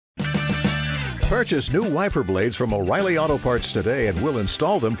Purchase new wiper blades from O'Reilly Auto Parts today and we'll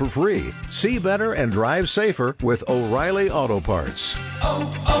install them for free. See better and drive safer with O'Reilly Auto Parts.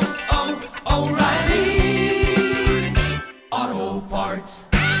 O'Reilly Auto Parts.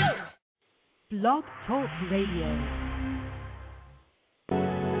 Blog Talk Radio.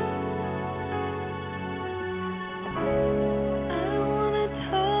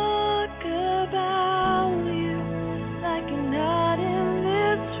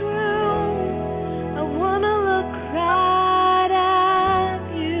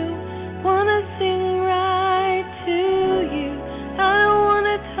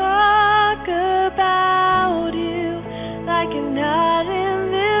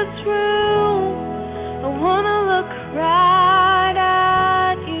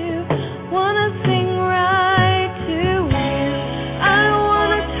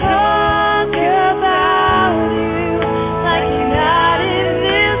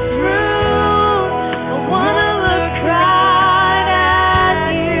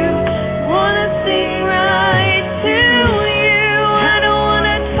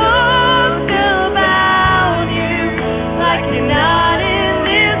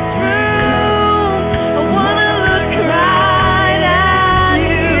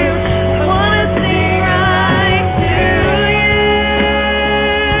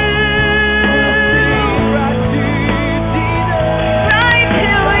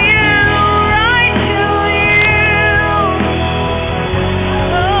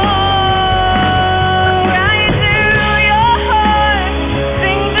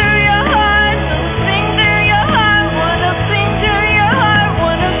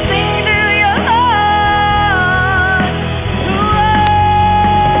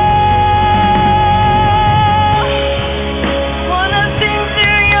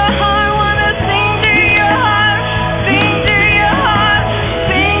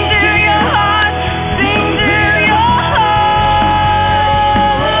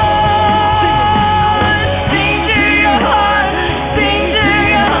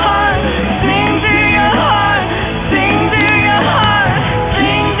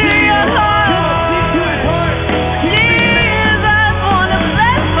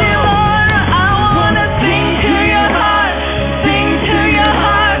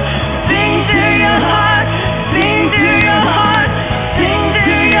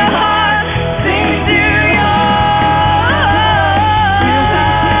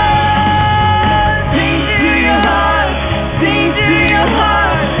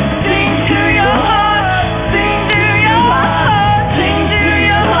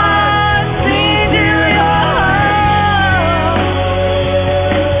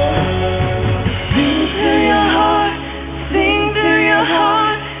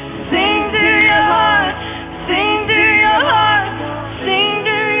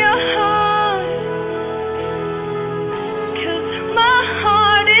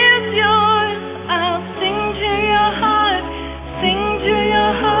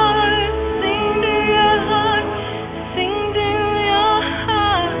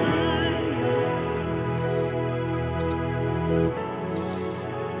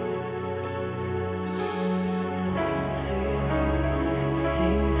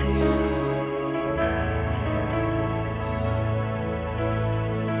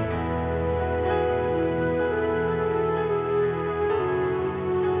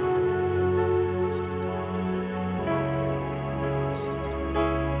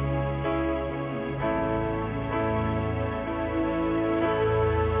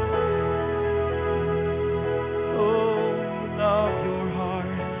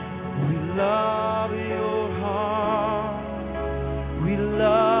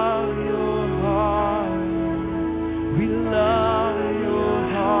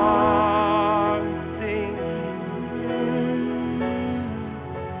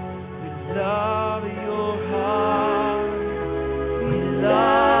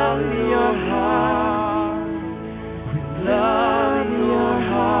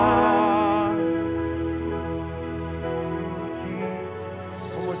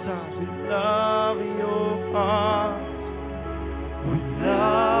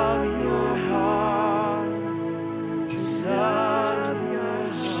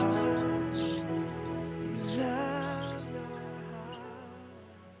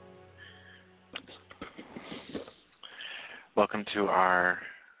 Welcome to our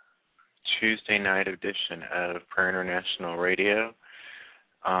Tuesday night edition of Prayer International Radio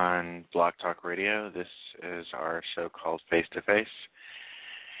on Blog Talk Radio. This is our show called Face to Face.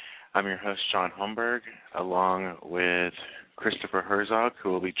 I'm your host, Shaun Holmberg, along with Christopher Herzog, who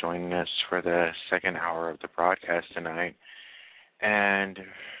will be joining us for the second hour of the broadcast tonight. And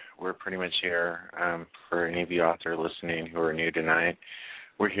we're pretty much here, for any of you out there listening who are new tonight,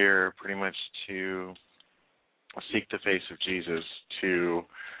 we're here pretty much to seek the face of Jesus, to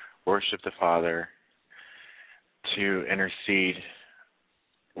worship the Father, to intercede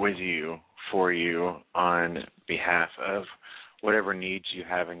with you, for you, on behalf of whatever needs you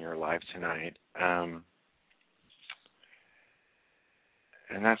have in your life tonight.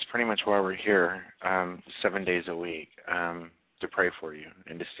 And that's pretty much why we're here 7 days a week, to pray for you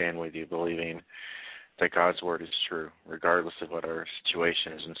and to stand with you, believing that God's word is true, regardless of what our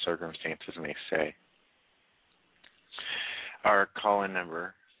situations and circumstances may say. Our call-in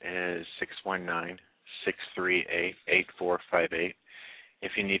number is 619-638-8458.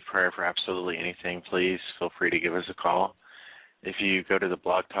 If you need prayer for absolutely anything, please feel free to give us a call. If you go to the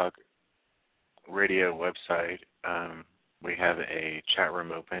Blog Talk Radio website, we have a chat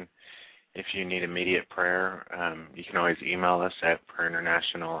room open. If you need immediate prayer, you can always email us at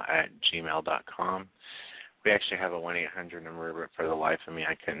prayerinternational@gmail.com. We actually have a 1-800 number, but for the life of me,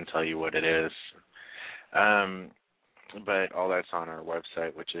 I couldn't tell you what it is. But all that's on our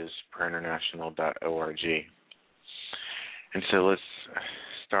website, which is prayerinternational.org. And so let's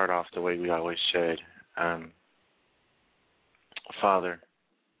start off the way we always should. Father,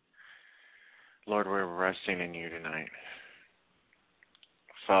 Lord, we're resting in you tonight.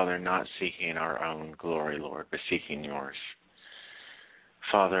 Father, not seeking our own glory, Lord, but seeking yours.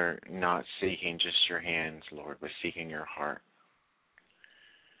 Father, not seeking just your hands, Lord, but seeking your heart.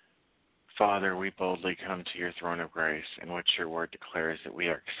 Father, we boldly come to your throne of grace, in which your word declares that we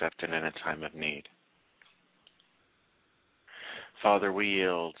are accepted in a time of need. Father, we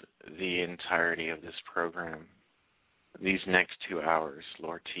yield the entirety of this program, these next 2 hours,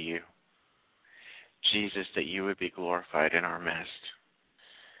 Lord, to you. Jesus, that you would be glorified in our midst,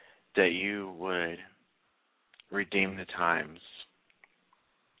 that you would redeem the times.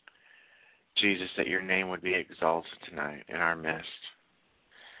 Jesus, that your name would be exalted tonight in our midst.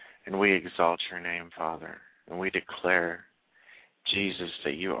 And we exalt your name, Father, and we declare, Jesus,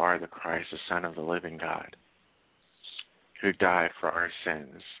 that you are the Christ, the Son of the living God, who died for our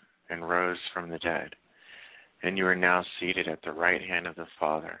sins and rose from the dead. And you are now seated at the right hand of the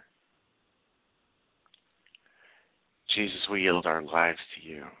Father. Jesus, we yield our lives to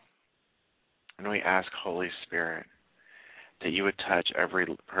you. And we ask, Holy Spirit, that you would touch every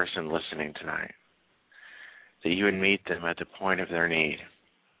person listening tonight, that you would meet them at the point of their need,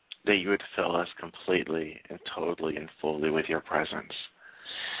 that you would fill us completely and totally and fully with your presence,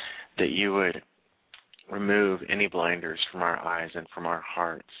 that you would remove any blinders from our eyes and from our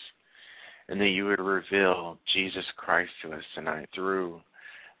hearts, and that you would reveal Jesus Christ to us tonight through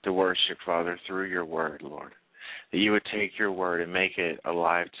the worship, Father, through your word, Lord, that you would take your word and make it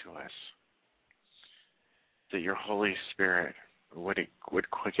alive to us, that your Holy Spirit would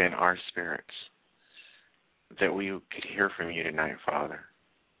quicken our spirits, that we could hear from you tonight, Father.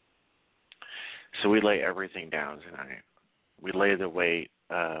 So we lay everything down tonight. We lay the weight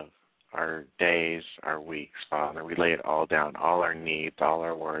of our days, our weeks, Father. We lay it all down, all our needs, all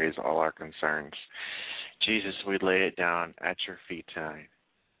our worries, all our concerns. Jesus, we lay it down at your feet tonight,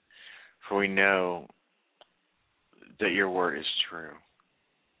 for we know that your word is true.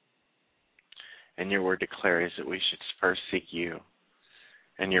 And your word declares that we should first seek you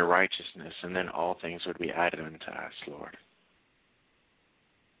and your righteousness, and then all things would be added unto us, Lord.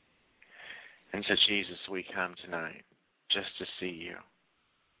 And so, Jesus, we come tonight just to see you,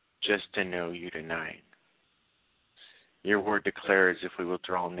 just to know you tonight. Your word declares if we will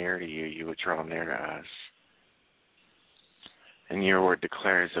draw near to you, you would draw near to us. And your word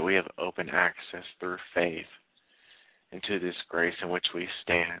declares that we have open access through faith into this grace in which we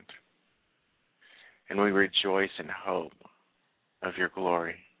stand. And we rejoice in hope of your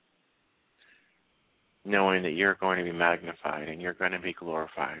glory, knowing that you're going to be magnified and you're going to be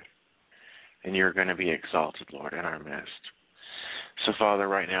glorified and you're going to be exalted, Lord, in our midst. So, Father,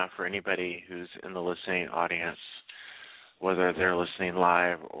 right now, for anybody who's in the listening audience, whether they're listening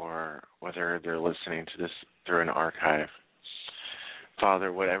live or whether they're listening to this through an archive,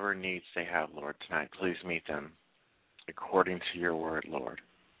 Father, whatever needs they have, Lord, tonight, please meet them according to your word, Lord.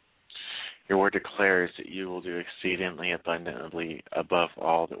 Your word declares that you will do exceedingly abundantly above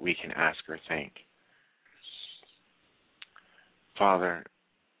all that we can ask or think. Father,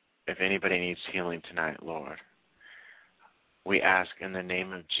 if anybody needs healing tonight, Lord, we ask in the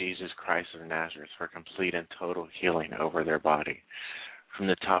name of Jesus Christ of Nazareth for complete and total healing over their body, from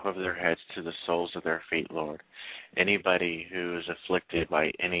the top of their heads to the soles of their feet, Lord. Anybody who is afflicted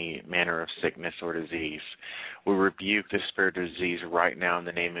by any manner of sickness or disease, we rebuke the spirit of disease right now in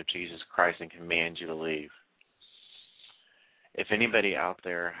the name of Jesus Christ and command you to leave. if anybody out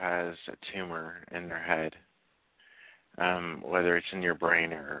there has a tumor in their head, whether it's in your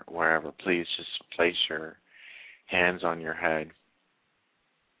brain or wherever, please just place your hands on your head.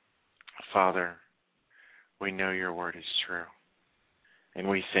 Father, we know your word is true, and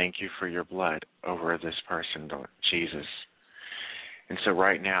we thank you for your blood over this person, Lord Jesus. And so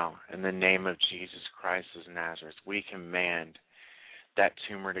right now, in the name of Jesus Christ of Nazareth, we command that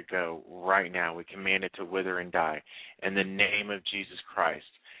tumor to go right now. We command it to wither and die. In the name of Jesus Christ,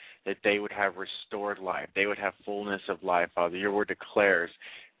 that they would have restored life. They would have fullness of life, Father. Your word declares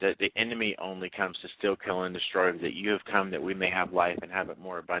that the enemy only comes to steal, kill, and destroy, that you have come that we may have life and have it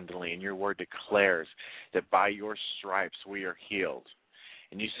more abundantly. And your word declares that by your stripes we are healed.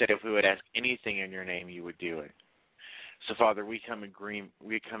 And you said if we would ask anything in your name, you would do it. So, Father, we come agreeing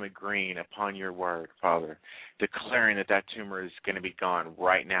upon your word, Father, declaring that that tumor is going to be gone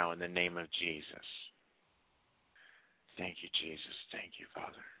right now in the name of Jesus. Thank you, Jesus. Thank you,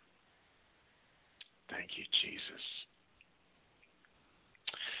 Father. Thank you, Jesus.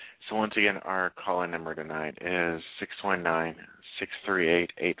 So once again, our call-in number tonight is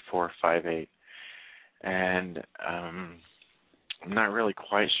 619-638-8458. And I'm not really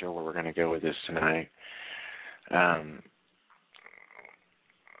quite sure where we're going to go with this tonight.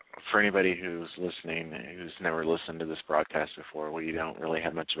 For anybody who's listening, who's never listened to this broadcast before, we don't really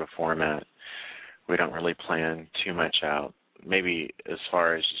have much of a format. We don't really plan too much out. Maybe as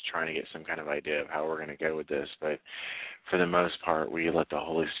far as just trying to get some kind of idea of how we're going to go with this, but for the most part, we let the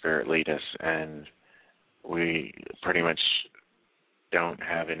Holy Spirit lead us, and we pretty much don't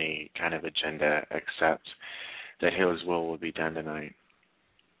have any kind of agenda except that His will be done tonight.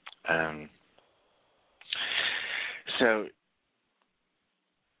 So,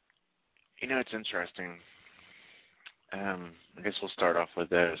 you know, it's interesting. I guess we'll start off with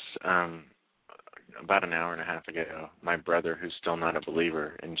this. About an hour and a half ago, my brother, who's still not a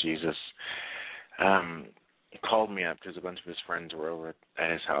believer in Jesus, called me up because a bunch of his friends were over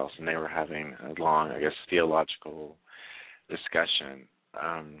at his house, and they were having a long, I guess, theological discussion.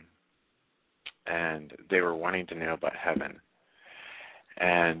 And they were wanting to know about heaven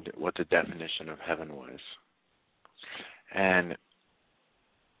and what the definition of heaven was. And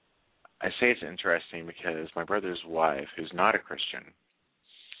I say it's interesting because my brother's wife, who's not a Christian,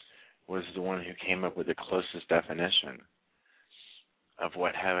 was the one who came up with the closest definition of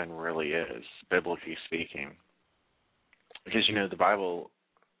what heaven really is, biblically speaking. Because, you know, the Bible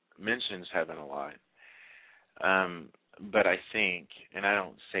mentions heaven a lot. But I think, and I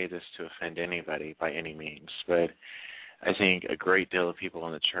don't say this to offend anybody by any means, but I think a great deal of people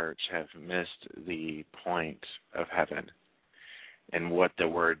in the church have missed the point of heaven and what the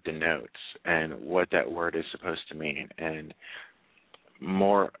word denotes and what that word is supposed to mean, and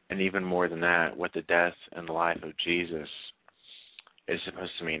more, and even more than that, what the death and life of Jesus is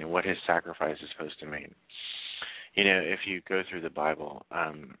supposed to mean and what his sacrifice is supposed to mean. You know, if you go through the Bible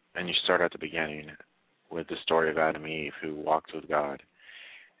and you start at the beginning with the story of Adam and Eve who walked with God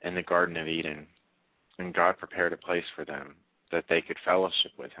in the Garden of Eden, and God prepared a place for them that they could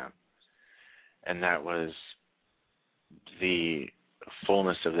fellowship with him. And that was the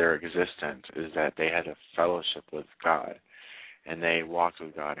fullness of their existence, is that they had a fellowship with God. And they walked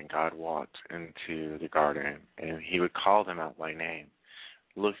with God, and God walked into the garden, and he would call them out by name,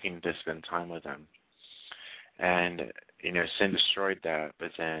 looking to spend time with them. And, you know, sin destroyed that,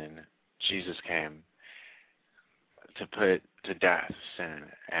 but then Jesus came to put to death sin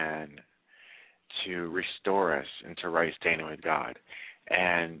and to restore us into right standing with God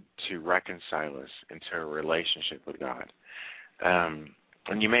and to reconcile us into a relationship with God.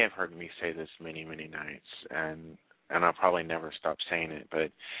 And you may have heard me say this many, many nights, and I'll probably never stop saying it,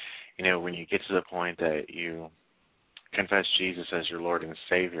 but, you know, when you get to the point that you confess Jesus as your Lord and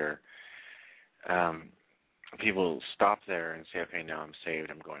Savior, people stop there and say, okay, now I'm saved,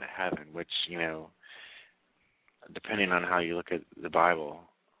 I'm going to heaven, which, you know, depending on how you look at the Bible,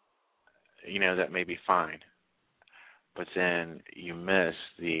 you know, that may be fine. But then you miss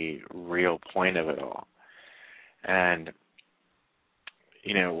the real point of it all. And,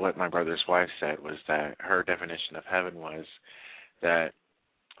 you know, what my brother's wife said was that her definition of heaven was that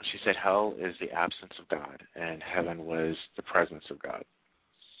she said hell is the absence of God and heaven was the presence of God.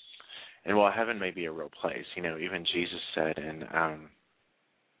 And while heaven may be a real place, you know, even Jesus said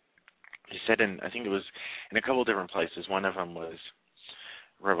he said in, I think it was in a couple different places. One of them was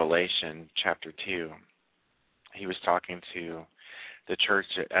Revelation chapter 2. He was talking to the church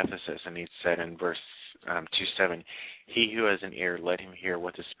at Ephesus, and he said in verse 2:7, he who has an ear, let him hear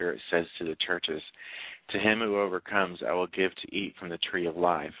what the Spirit says to the churches. To him who overcomes, I will give to eat from the tree of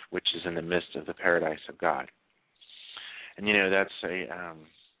life, which is in the midst of the paradise of God. And, that's a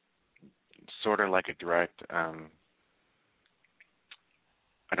sort of like a direct, I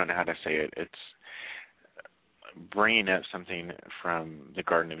don't know how to say it. It's bringing up something from the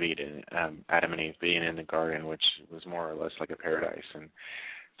Garden of Eden, Adam and Eve being in the garden, which was more or less like a paradise. And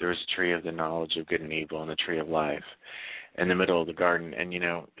there was a tree of the knowledge of good and evil and the tree of life in the middle of the garden. And,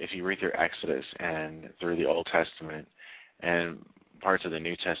 if you read through Exodus and through the Old Testament and parts of the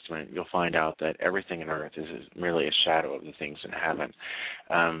New Testament, you'll find out that everything on earth is merely a shadow of the things in heaven.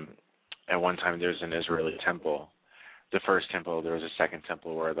 At one time, there's an Israeli temple. The first temple, there was a second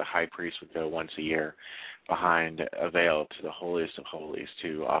temple where the high priest would go once a year behind a veil to the holiest of holies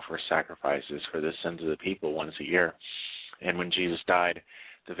to offer sacrifices for the sins of the people once a year. And when Jesus died,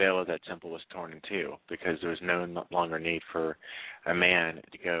 the veil of that temple was torn in two because there was no longer need for a man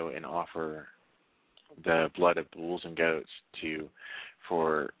to go and offer the blood of bulls and goats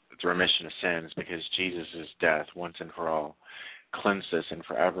for the remission of sins, because Jesus' death once and for all cleansed us and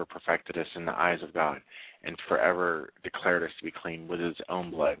forever perfected us in the eyes of God and forever declared us to be clean with his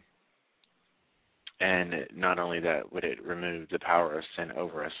own blood. And not only that, would it remove the power of sin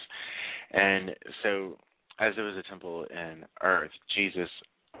over us. And so as there was a temple in earth, Jesus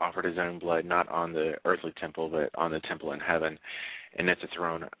offered his own blood not on the earthly temple but on the temple in heaven, and at the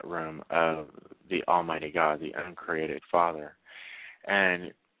throne room of the Almighty God, the uncreated Father.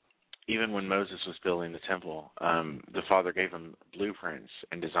 And even when Moses was building the temple, the Father gave him blueprints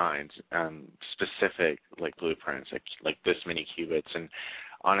and designs, specific blueprints, like this many cubits. And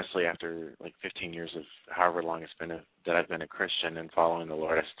honestly, after 15 years of however long it's been that I've been a Christian and following the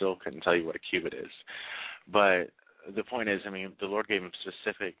Lord, I still couldn't tell you what a cubit is. But the point is, the Lord gave him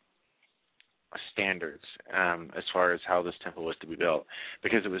specific standards as far as how this temple was to be built,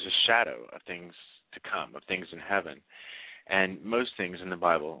 because it was a shadow of things to come, of things in heaven. And most things in the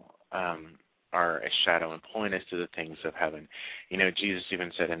Bible are a shadow and point us to the things of heaven. Jesus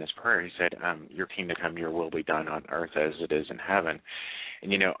even said in his prayer, he said, your kingdom come, your will be done on earth as it is in heaven.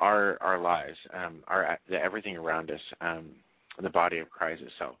 And, our lives, everything around us, the body of Christ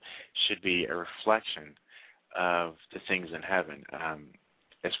itself, should be a reflection of the things in heaven,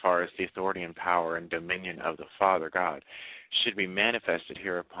 as far as the authority and power and dominion of the Father God should be manifested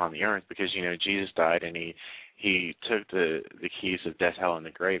here upon the earth, because, Jesus died and he took the keys of death, hell, and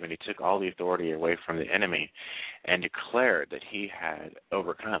the grave, and he took all the authority away from the enemy and declared that he had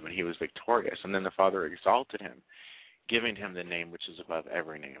overcome and he was victorious. And then the Father exalted him, giving him the name which is above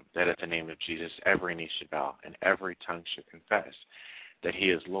every name, that at the name of Jesus every knee should bow and every tongue should confess that he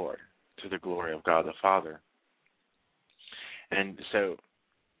is Lord, to the glory of God the Father. And so,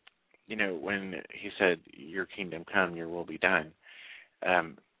 when he said, your kingdom come, your will be done,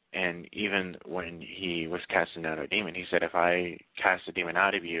 and even when he was casting out a demon, he said, if I cast a demon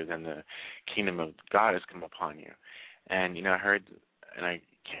out of you, then the kingdom of God has come upon you. And, I heard, and I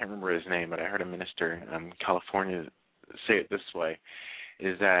can't remember his name, but I heard a minister in California say it this way,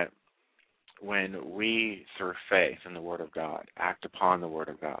 is that when we, through faith in the Word of God, act upon the Word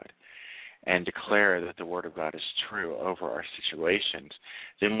of God, and declare that the Word of God is true over our situations,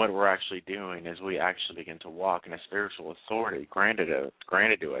 then what we're actually doing is we actually begin to walk in a spiritual authority granted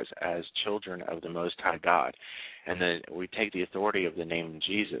to us as children of the Most High God. And then we take the authority of the name of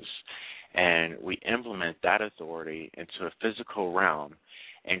Jesus and we implement that authority into a physical realm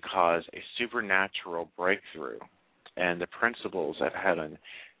and cause a supernatural breakthrough and the principles of heaven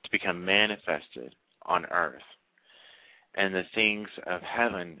to become manifested on earth. And the things of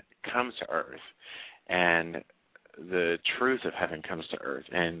heaven comes to earth, and the truth of heaven comes to earth.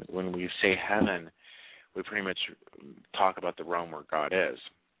 And when we say heaven, we pretty much talk about the realm where God is.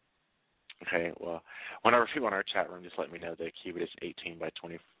 Okay, well, whenever people in our chat room just let me know the cubit is 18 by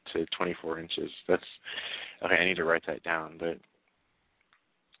 20 to 24 inches. That's okay. I need to write that down. But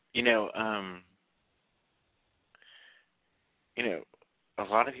a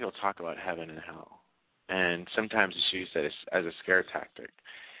lot of people talk about heaven and hell, and sometimes it's used as a scare tactic.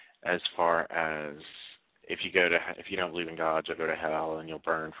 As far as if you don't believe in God, you'll go to hell and you'll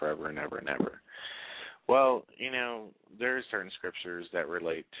burn forever and ever and ever. Well, there are certain scriptures that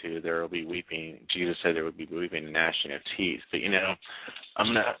relate to there will be weeping. Jesus said there would be weeping and gnashing of teeth. But,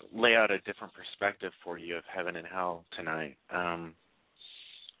 I'm going to lay out a different perspective for you of heaven and hell tonight. And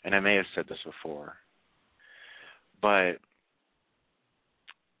I may have said this before, but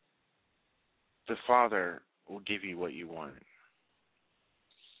the Father will give you what you want.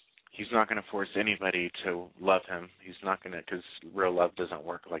 He's not going to force anybody to love him. He's not going to, because real love doesn't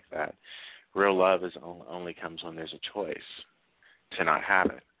work like that. Real love only comes when there's a choice to not have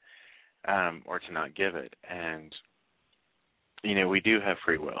it or to not give it. And, we do have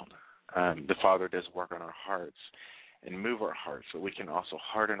free will. The Father does work on our hearts. and move our hearts, but we can also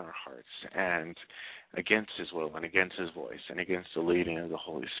harden our hearts and against his will and against his voice and against the leading of the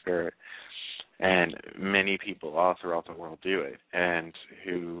Holy Spirit. And many people all throughout the world do it, and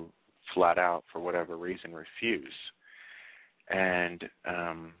who flat out, for whatever reason, refuse and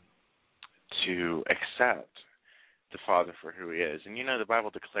to accept the Father for who he is. And the Bible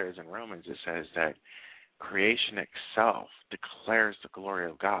declares in Romans, it says that creation itself declares the glory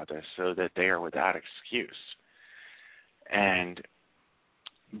of God, so that they are without excuse.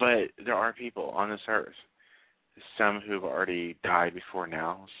 But there are people on this earth, some who have already died before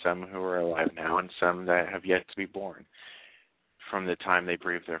now, some who are alive now, and some that have yet to be born, from the time they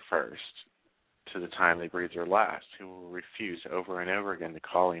breathe their first to the time they breathe their last, who will refuse over and over again the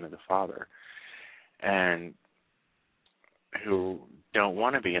calling of the Father, and who don't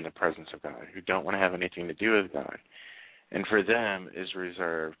want to be in the presence of God, who don't want to have anything to do with God. And for them is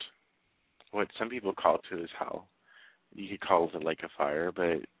reserved what some people call to as hell. You could call it the lake of fire,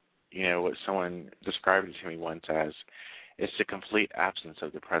 but what someone described it to me once as, it's the complete absence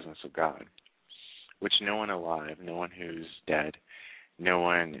of the presence of God, which no one alive, no one who's dead, no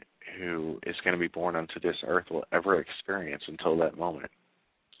one who is going to be born onto this earth will ever experience until that moment,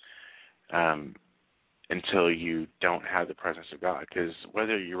 until you don't have the presence of God. Because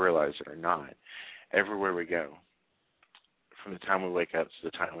whether you realize it or not, everywhere we go, from the time we wake up to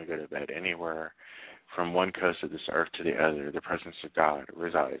the time we go to bed, anywhere from one coast of this earth to the other, the presence of God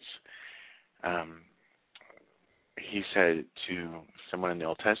resides. He said to someone in the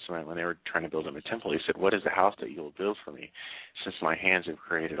Old Testament when they were trying to build him a temple, he said, "What is the house that you will build for me, since my hands have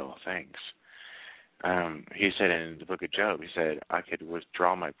created all things?" He said in the book of Job, he said, I could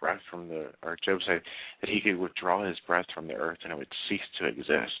withdraw my breath from Job said that he could withdraw his breath from the earth and it would cease to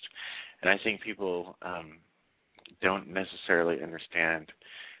exist. And I think people don't necessarily understand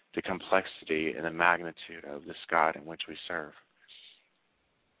the complexity and the magnitude of this God in which we serve.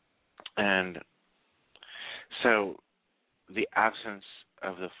 And so the absence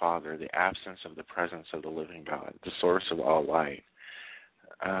of the Father, the absence of the presence of the living God, the source of all light,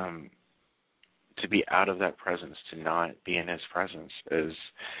 to be out of that presence, to not be in his presence, is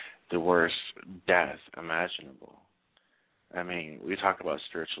the worst death imaginable. I mean, we talk about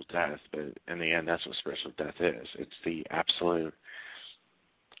spiritual death, but in the end, that's what spiritual death is. It's the absolute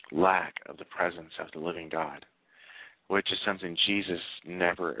lack of the presence of the living God, which is something Jesus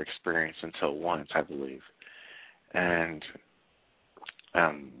never experienced until once, I believe. And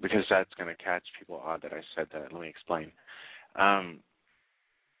because that's going to catch people odd that I said that, let me explain.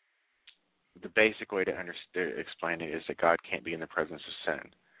 The basic way to explain it is that God can't be in the presence of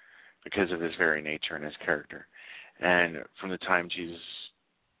sin because of his very nature and his character. And from the time Jesus,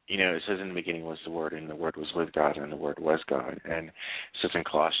 it says in the beginning was the Word, and the Word was with God, and the Word was God. And it says in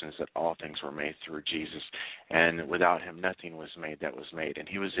Colossians that all things were made through Jesus, and without him nothing was made that was made. And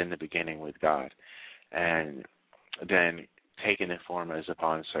he was in the beginning with God. And then taking the form as a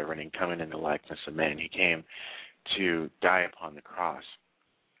bondservant and coming in the likeness of man, he came to die upon the cross,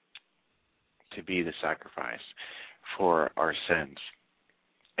 to be the sacrifice for our sins.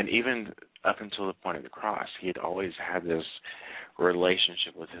 And even up until the point of the cross, he had always had this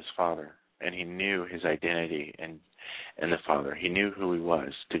relationship with his Father, and he knew his identity in the Father. He knew who he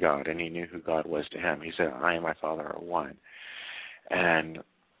was to God, and he knew who God was to him. He said, I and my Father are one. And,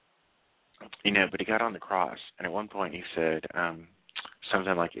 but he got on the cross, and at one point he said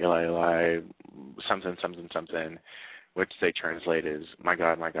something like, Eli, Eli, something, something, something, which they translate as, my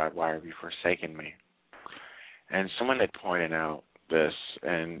God, why have you forsaken me? And someone had pointed out this,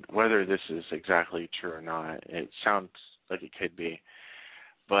 and whether this is exactly true or not, it sounds like it could be.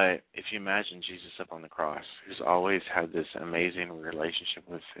 But if you imagine Jesus up on the cross, who's always had this amazing relationship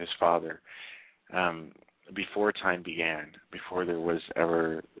with his Father, before time began, before there was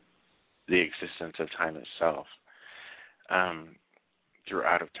ever the existence of time itself,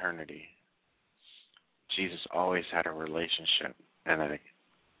 throughout eternity, Jesus always had a relationship and an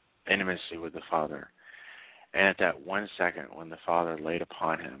intimacy with the Father. And at that 1 second when the Father laid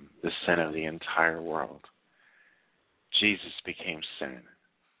upon him the sin of the entire world, Jesus became sin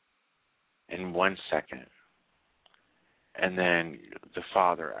in 1 second. And then the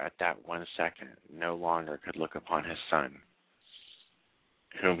Father at that 1 second no longer could look upon his Son,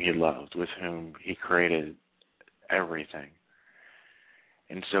 whom he loved, with whom he created everything.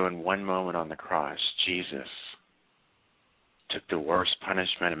 And so in one moment on the cross, Jesus took the worst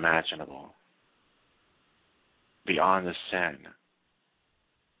punishment imaginable, beyond the sin,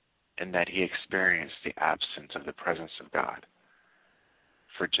 in that he experienced the absence of the presence of God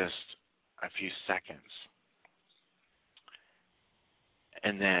for just a few seconds.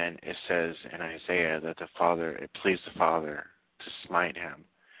 And then it says in Isaiah that it pleased the Father to smite him.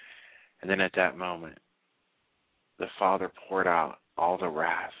 And then at that moment, the Father poured out all the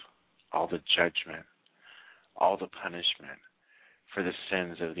wrath, all the judgment, all the punishment for the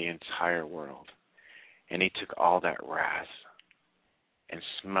sins of the entire world. And he took all that wrath and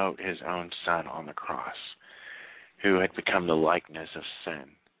smote his own Son on the cross, who had become the likeness of sin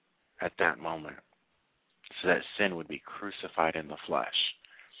at that moment, so that sin would be crucified in the flesh.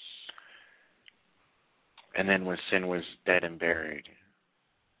 And then when sin was dead and buried,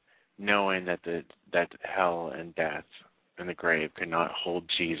 knowing that that hell and death and the grave could not hold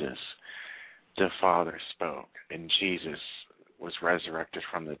Jesus, the Father spoke, and Jesus was resurrected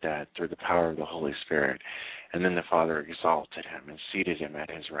from the dead through the power of the Holy Spirit. And then the Father exalted him and seated him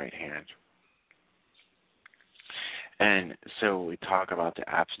at his right hand. And so we talk about the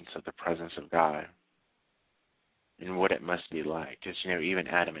absence of the presence of God and what it must be like. Because, even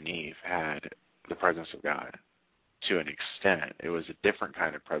Adam and Eve had the presence of God to an extent. It was a different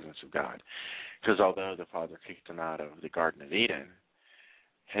kind of presence of God. Because although the Father kicked them out of the Garden of Eden,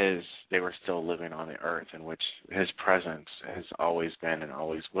 they were still living on the earth, in which his presence has always been and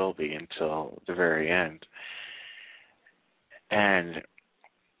always will be until the very end. And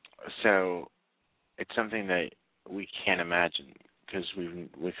so it's something that we can't imagine, because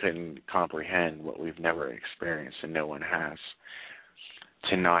we couldn't comprehend what we've never experienced, and no one has,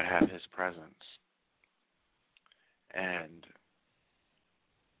 to not have his presence. And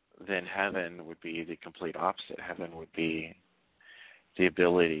then heaven would be the complete opposite. Heaven would be the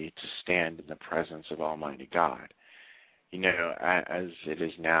ability to stand in the presence of Almighty God. As it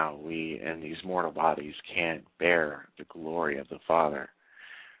is now, we in these mortal bodies can't bear the glory of the Father,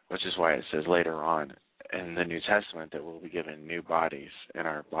 which is why it says later on in the New Testament that we'll be given new bodies, and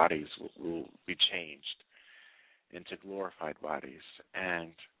our bodies will be changed into glorified bodies,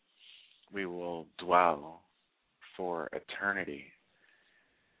 and we will dwell for eternity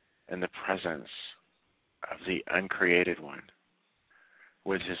in the presence of the uncreated one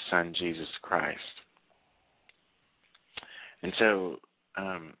with his Son, Jesus Christ. And so,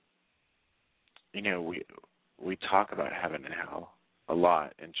 we talk about heaven and hell a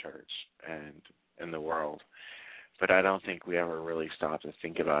lot in church and in the world, but I don't think we ever really stop to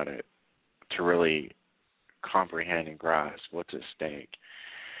think about it, to really comprehend and grasp what's at stake.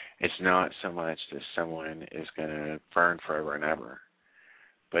 It's not so much that someone is going to burn forever and ever,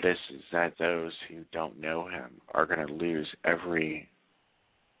 but it's that those who don't know him are going to lose every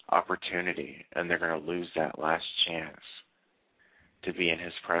opportunity, and they're going to lose that last chance to be in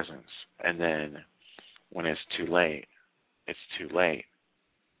his presence. And then when it's too late, it's too late.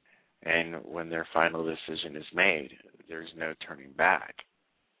 And when their final decision is made, there's no turning back.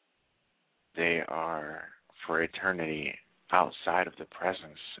 They are for eternity outside of the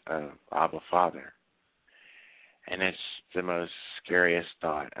presence of Abba Father. And it's the most scariest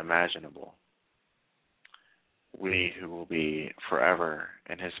thought imaginable. We who will be forever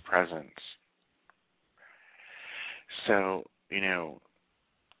in his presence. So,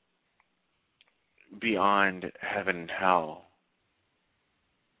 beyond heaven and hell,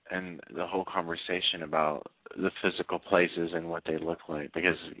 and the whole conversation about the physical places and what they look like,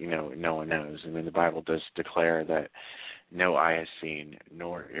 because, no one knows. The Bible does declare that no eye has seen,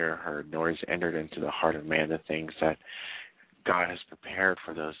 nor ear heard, nor has entered into the heart of man the things that God has prepared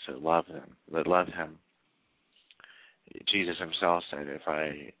for those that love him. Jesus himself said, if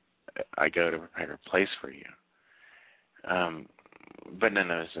I go to prepare a place for you. But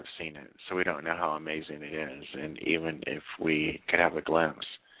none of us have seen it, so we don't know how amazing it is. And even if we could have a glimpse,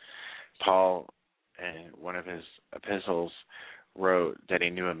 Paul, in one of his epistles, wrote that he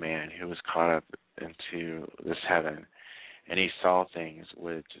knew a man who was caught up into this heaven, and he saw things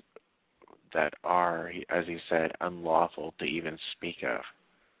that are, as he said, unlawful to even speak of.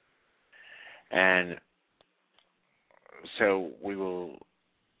 And so we will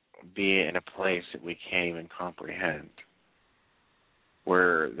be in a place that we can't even comprehend,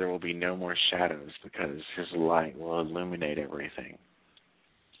 where there will be no more shadows because his light will illuminate everything.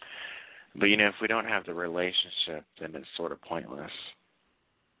 But, if we don't have the relationship, then it's sort of pointless.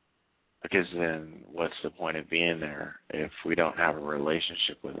 Because then what's the point of being there if we don't have a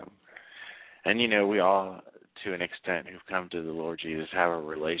relationship with him? And, we all, to an extent, who've come to the Lord Jesus, have a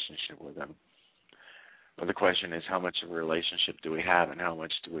relationship with him. But the question is, how much of a relationship do we have, and how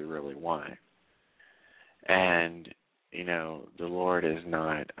much do we really want? And, the Lord is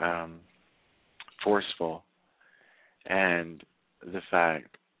not forceful. And the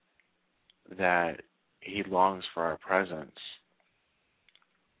fact that he longs for our presence,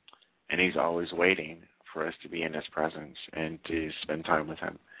 and he's always waiting for us to be in His presence and to spend time with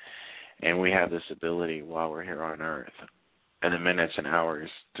Him. And we have this ability while we're here on earth, in the minutes and hours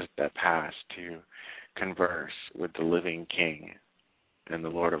that pass, to converse with the living King and the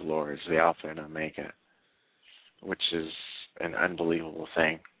Lord of Lords, the Alpha and Omega, which is an unbelievable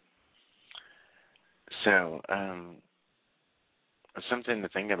thing. So, something to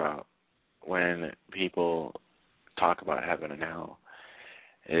think about when people talk about heaven and hell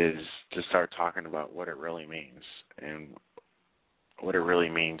is to start talking about what it really means and what it really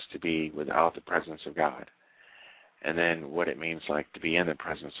means to be without the presence of God, and then what it means like to be in the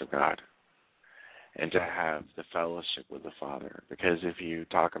presence of God and to have the fellowship with the Father. Because if you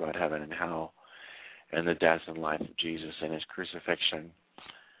talk about heaven and hell and the death and life of Jesus and His crucifixion,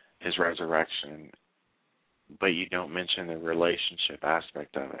 His resurrection, but you don't mention the relationship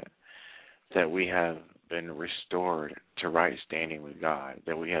aspect of it, that we have been restored to right standing with God,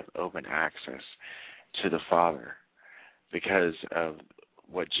 that we have open access to the Father because of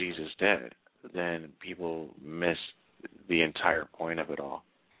what Jesus did, then people miss the entire point of it all.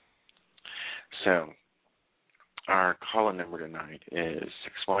 So our call-in number tonight is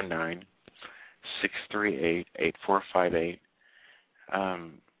 619-638-8458.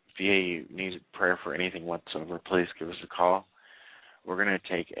 If you need prayer for anything whatsoever, please give us a call. We're going to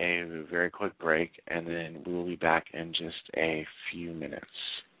take a very quick break, and then we will be back in just a few minutes.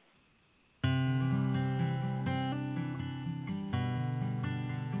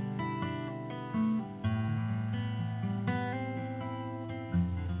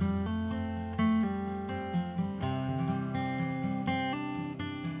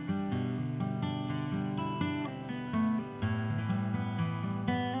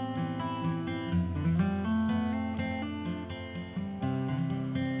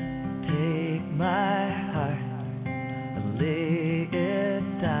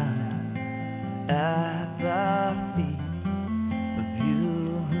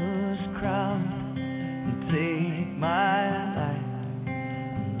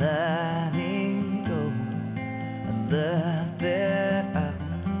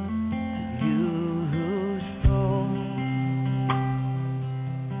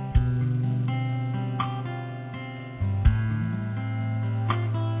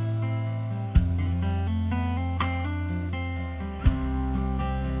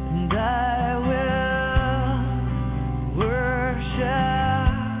 Worship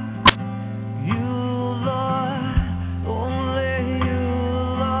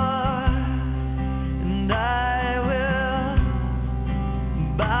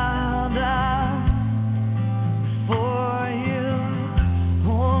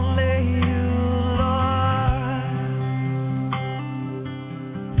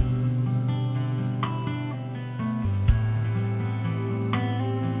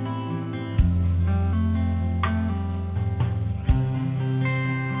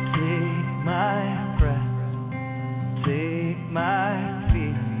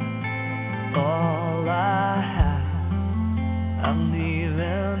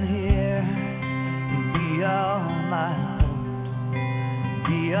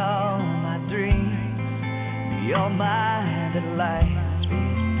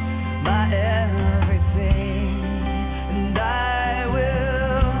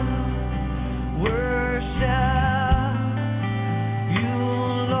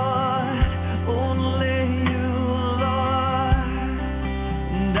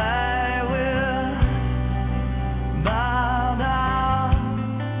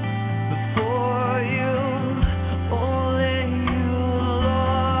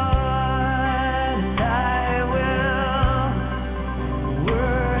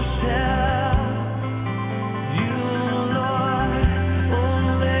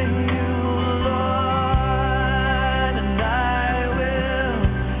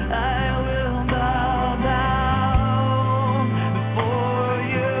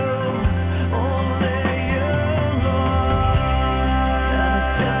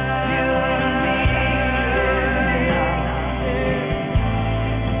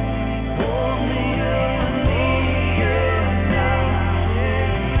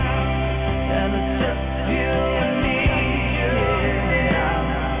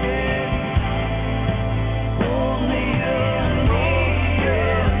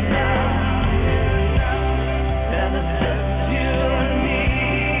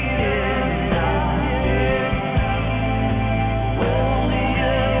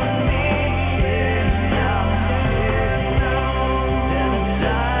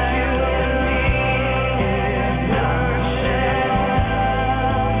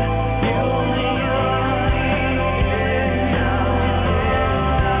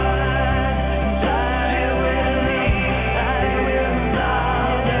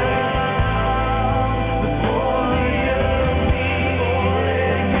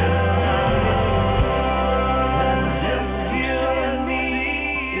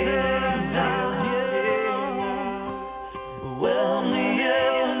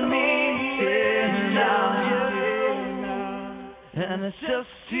and it's just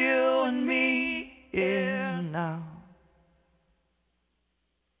you and me here now.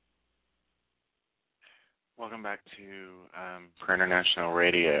 Welcome back to Prayer International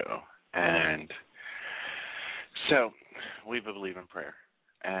Radio. And so, we believe in prayer.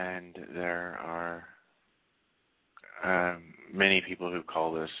 And there are many people who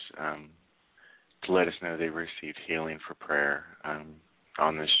call us to let us know they received healing for prayer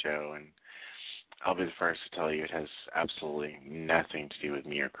on this show. And I'll be the first to tell you it has absolutely nothing to do with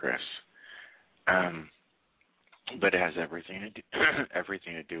me or Chris. But it has everything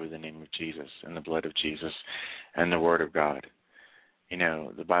to do with the name of Jesus and the blood of Jesus and the Word of God. You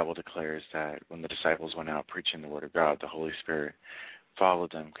know, the Bible declares that when the disciples went out preaching the Word of God, the Holy Spirit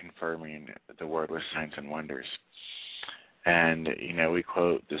followed them, confirming the Word with signs and wonders. And, you know, we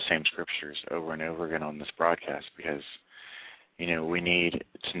quote the same scriptures over and over again on this broadcast because, you know, we need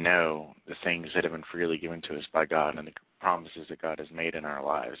to know the things that have been freely given to us by God and the promises that God has made in our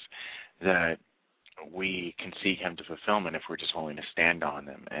lives, that we can see Him to fulfillment if we're just willing to stand on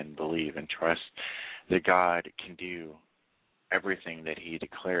them and believe and trust that God can do everything that He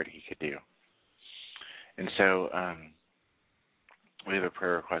declared He could do. And so we have a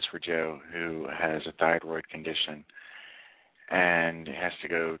prayer request for Joe, who has a thyroid condition and has to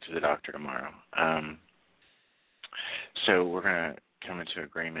go to the doctor tomorrow. So we're going to come into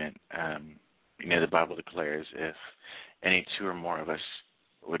agreement. You know, the Bible declares if any two or more of us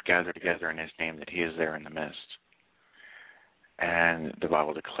would gather together in His name, that He is there in the midst. And the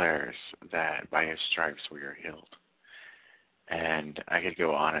Bible declares that by His stripes we are healed. And I could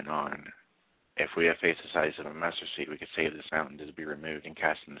go on and on. If we have faith the size of a mustard seed, we could say this mountain to be removed and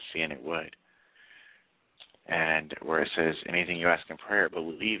cast in the sea, and it would. And where it says, anything you ask in prayer,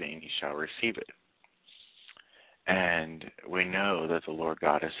 believing, you shall receive it. And we know that the Lord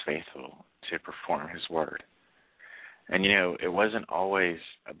God is faithful to perform His word. And, you know, it wasn't always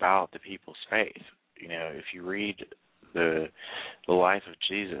about the people's faith. You know, if you read the life of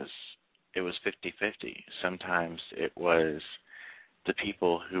Jesus, it was 50-50. Sometimes it was the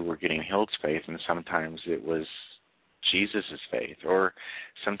people who were getting healed's faith, and sometimes it was Jesus' faith, or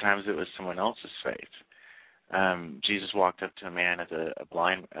sometimes it was someone else's faith. Jesus walked up to a man at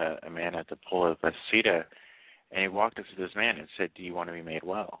a man at the pool of Bethesda, and He walked up to this man and said, "Do you want to be made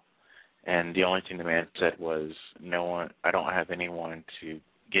well?" And the only thing the man said was, "No one. I don't have anyone to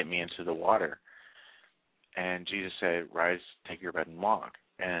get me into the water." And Jesus said, "Rise, take your bed, and walk."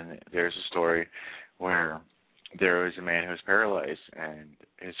 And there's a story where there was a man who was paralyzed, and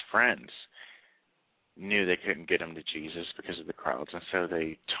his friends knew they couldn't get him to Jesus because of the crowds, and so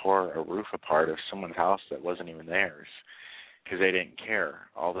they tore a roof apart of someone's house that wasn't even theirs because they didn't care.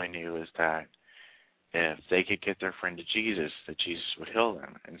 All they knew is that if they could get their friend to Jesus, that Jesus would heal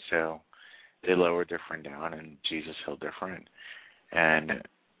them. And so they lowered their friend down, and Jesus healed their friend. And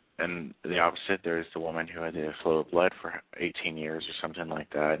the opposite, there's the woman who had the flow of blood for 18 years or something like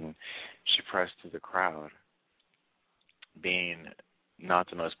that, and she pressed through the crowd, being not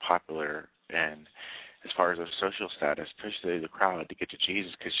the most popular and as far as her social status, pushed through the crowd to get to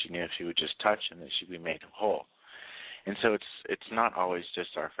Jesus because she knew if she would just touch Him that she'd be made whole. And so it's not always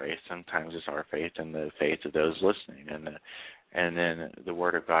just our faith. Sometimes it's our faith and the faith of those listening, and then the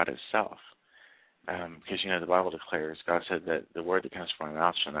Word of God itself. Because, you know, the Bible declares, God said that the word that comes from my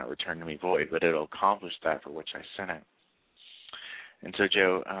mouth shall not return to me void, but it'll accomplish that for which I sent it. And so,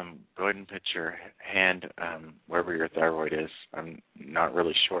 Joe, go ahead and put your hand wherever your thyroid is. I'm not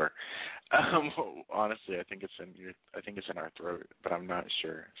really sure. Honestly, I think it's in our throat, but I'm not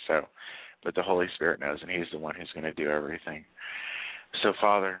sure. So, but the Holy Spirit knows, and He's the one who's going to do everything. So,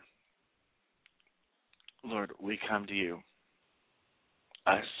 Father, Lord, we come to You,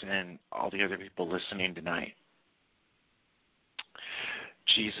 us and all the other people listening tonight.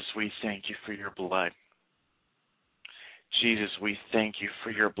 Jesus, we thank You for Your blood. Jesus, we thank You for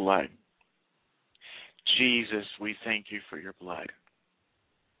Your blood. Jesus, we thank You for Your blood.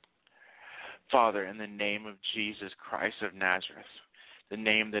 Father, in the name of Jesus Christ of Nazareth, the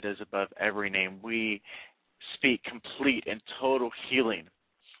name that is above every name, we speak complete and total healing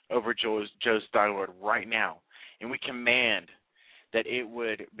over Joe's thyroid right now. And we command that it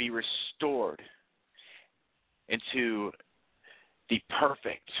would be restored into the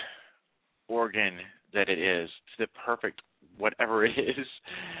perfect organ that it is, to the perfect whatever it is.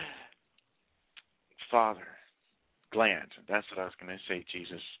 Father, gland, that's what I was going to say,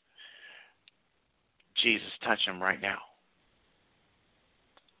 Jesus. Jesus, touch him right now.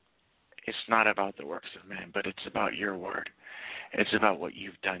 It's not about the works of man, but it's about Your word. It's about what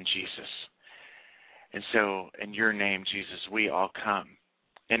You've done, Jesus. And so, in Your name, Jesus, we all come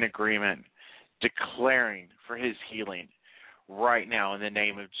in agreement, declaring for His healing right now in the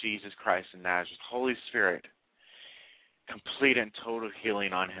name of Jesus Christ of Nazareth. Holy Spirit, complete and total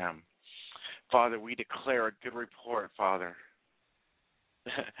healing on him. Father, we declare a good report, Father,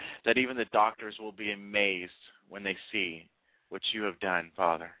 that even the doctors will be amazed when they see what you have done,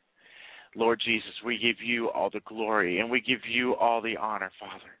 Father. Lord Jesus, we give you all the glory and we give you all the honor,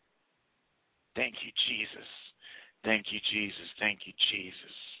 Father. Thank you, Jesus. Thank you, Jesus. Thank you,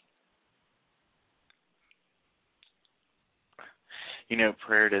 Jesus. You know,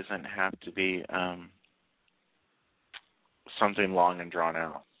 prayer doesn't have to be something long and drawn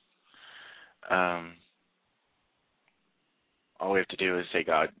out. All we have to do is say,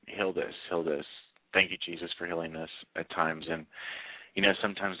 God, heal this, heal this. Thank you, Jesus, for healing this at times. And, you know,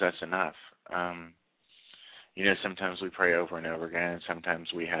 sometimes that's enough. You know, sometimes we pray over and over again, and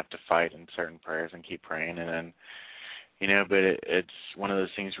sometimes we have to fight in certain prayers and keep praying. And then, you know, but it's one of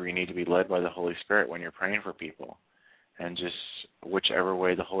those things where you need to be led by the Holy Spirit when you're praying for people. And just whichever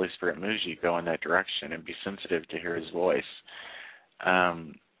way the Holy Spirit moves you, go in that direction and be sensitive to hear his voice.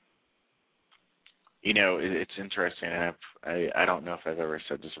 You know, it's interesting, and I don't know if I've ever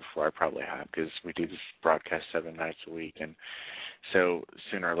said this before. I probably have, because we do this broadcast 7 nights a week, and so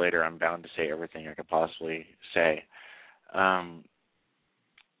sooner or later I'm bound to say everything I could possibly say. But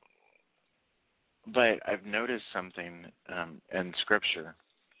I've noticed something in Scripture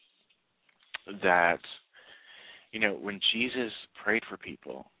that, you know, when Jesus prayed for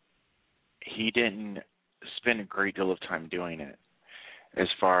people, he didn't spend a great deal of time doing it as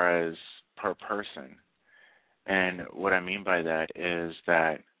far as per person. And what I mean by that is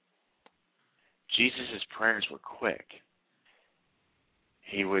that Jesus' prayers were quick.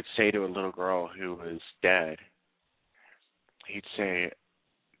 He would say to a little girl who was dead, he'd say,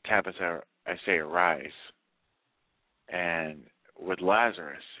 Tabitha, I say arise. And with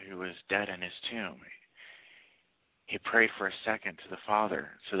Lazarus, who was dead in his tomb, he prayed for a second to the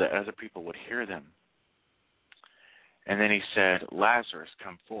Father so that other people would hear them. And then he said, Lazarus,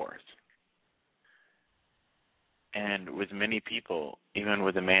 come forth. And with many people, even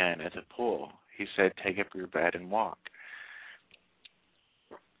with a man at the pool, he said, take up your bed and walk.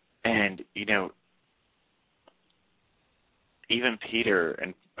 And, you know, even Peter,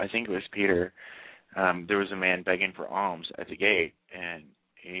 and I think it was Peter, there was a man begging for alms at the gate, and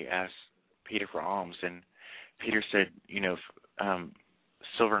he asked Peter for alms, and Peter said, you know,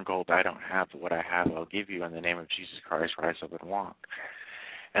 silver and gold I don't have, but what I have I'll give you. In the name of Jesus Christ, rise up and walk.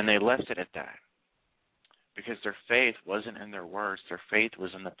 And they left it at that, because their faith wasn't in their words. Their faith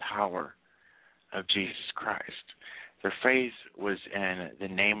was in the power of Jesus Christ. Their faith was in the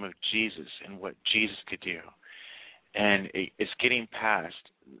name of Jesus and what Jesus could do. And it's getting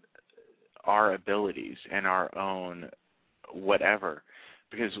past our abilities and our own whatever,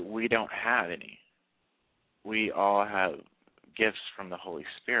 because we don't have any. We all have gifts from the Holy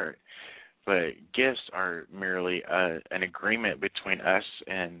Spirit, but gifts are merely an agreement between us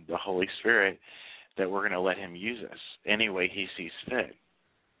and the Holy Spirit that we're going to let him use us any way he sees fit.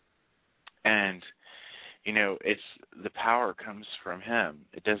 And, you know, it's the power comes from him.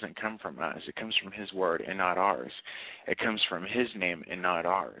 It doesn't come from us. It comes from his word and not ours. It comes from his name and not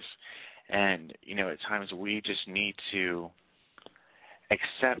ours. And, you know, at times we just need to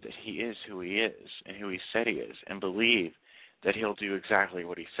accept that he is who he is and who he said he is, and believe that he'll do exactly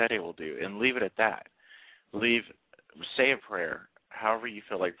what he said he will do, and leave it at that. Say a prayer however you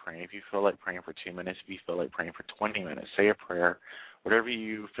feel like praying. If you feel like praying for 2 minutes, if you feel like praying for 20 minutes, say a prayer, whatever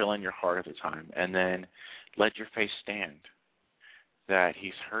you feel in your heart at the time, and then let your faith stand that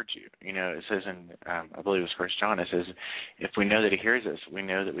he's heard you. You know, it says in, I believe it's 1 John, it says, if we know that he hears us, we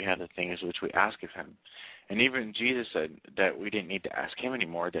know that we have the things which we ask of him. And even Jesus said that we didn't need to ask him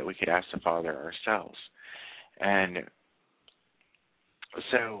anymore, that we could ask the Father ourselves. And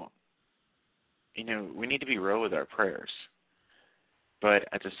so, you know, we need to be real with our prayers. But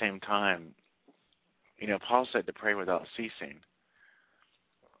at the same time, you know, Paul said to pray without ceasing.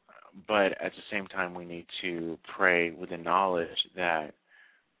 But at the same time, we need to pray with the knowledge that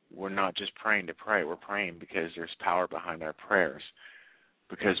we're not just praying to pray. We're praying because there's power behind our prayers,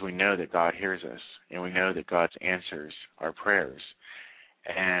 because we know that God hears us, and we know that God answers our prayers.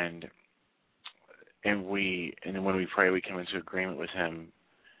 And when we pray, we come into agreement with him,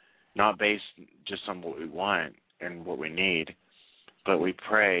 not based just on what we want and what we need, but we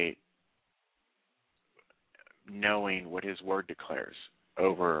pray knowing what his word declares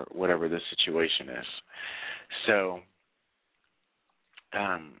over whatever the situation is. So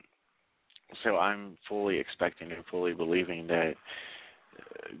I'm fully expecting and fully believing that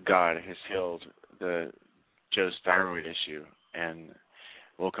God has healed Joe's thyroid issue and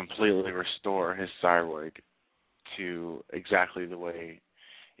will completely restore his thyroid to exactly the way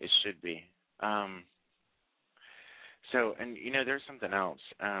it should be. So, and there's something else.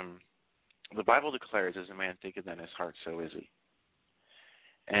 The Bible declares, as a man thinketh in his heart, so is he.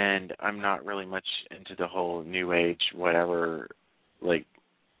 And I'm not really much into the whole New Age, whatever, like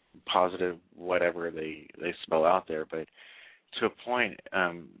positive, whatever they spell out there. But to a point,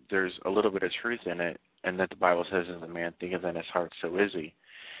 there's a little bit of truth in it, and that the Bible says, as a man thinketh in his heart, so is he.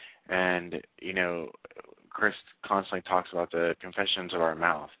 And, Chris constantly talks about the confessions of our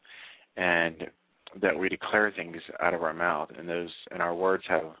mouth, and that we declare things out of our mouth, and our words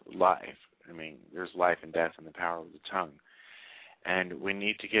have life. I mean, there's life and death in the power of the tongue. And we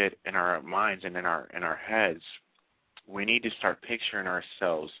need to get in our minds and in our heads, we need to start picturing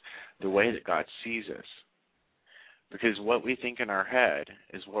ourselves the way that God sees us. Because what we think in our head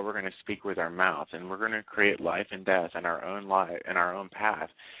is what we're going to speak with our mouth, and we're going to create life and death in our own life, in our own path,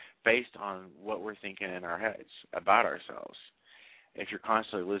 based on what we're thinking in our heads about ourselves. If you're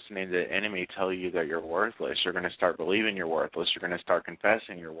constantly listening to the enemy tell you that you're worthless, you're going to start believing you're worthless. You're going to start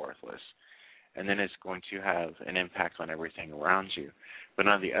confessing you're worthless. And then it's going to have an impact on everything around you. But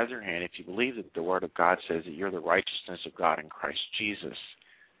on the other hand, if you believe that the Word of God says that you're the righteousness of God in Christ Jesus,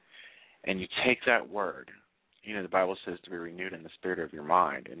 and you take that word, the Bible says to be renewed in the spirit of your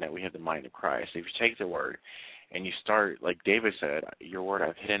mind, and that we have the mind of Christ. If you take the word and you start, like David said, your word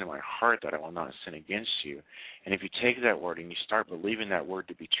I've hidden in my heart that I will not sin against you. And if you take that word and you start believing that word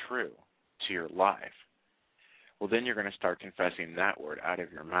to be true to your life, well, then you're going to start confessing that word out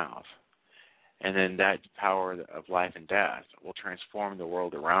of your mouth. And then that power of life and death will transform the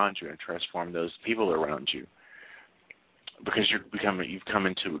world around you and transform those people around you, because you've come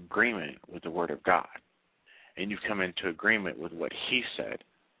into agreement with the Word of God, and you've come into agreement with what He said.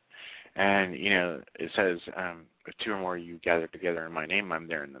 And, it says, if two or more of you gather together in my name, I'm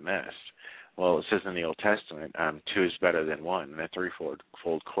there in the midst. Well, it says in the Old Testament, two is better than one, and a threefold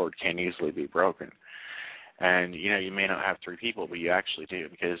cord can easily be broken. And, you may not have three people, but you actually do,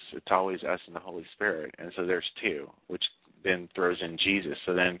 because it's always us and the Holy Spirit. And so there's two, which then throws in Jesus.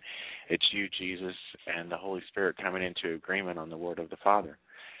 So then it's you, Jesus, and the Holy Spirit coming into agreement on the word of the Father,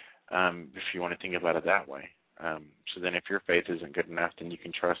 if you want to think about it that way. So then if your faith isn't good enough, then you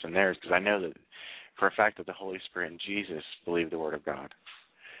can trust in theirs, because I know that for a fact that the Holy Spirit and Jesus believe the Word of God.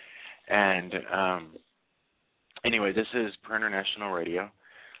 And anyway, this is Per International Radio.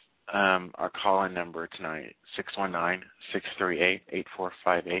 Our call-in number tonight,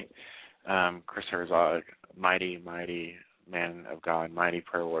 619-638-8458. Chris Herzog, mighty, mighty man of God, mighty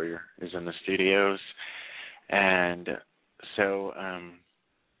prayer warrior, is in the studios. And so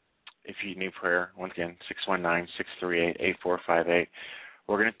if you need prayer, once again, 619-638-8458.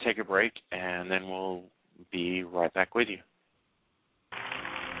 We're going to take a break, and then we'll be right back with you.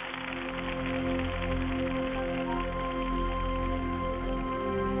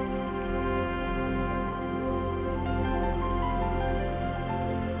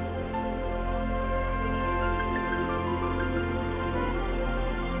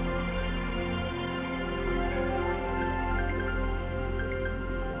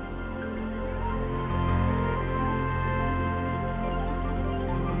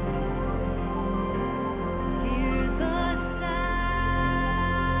 Here's a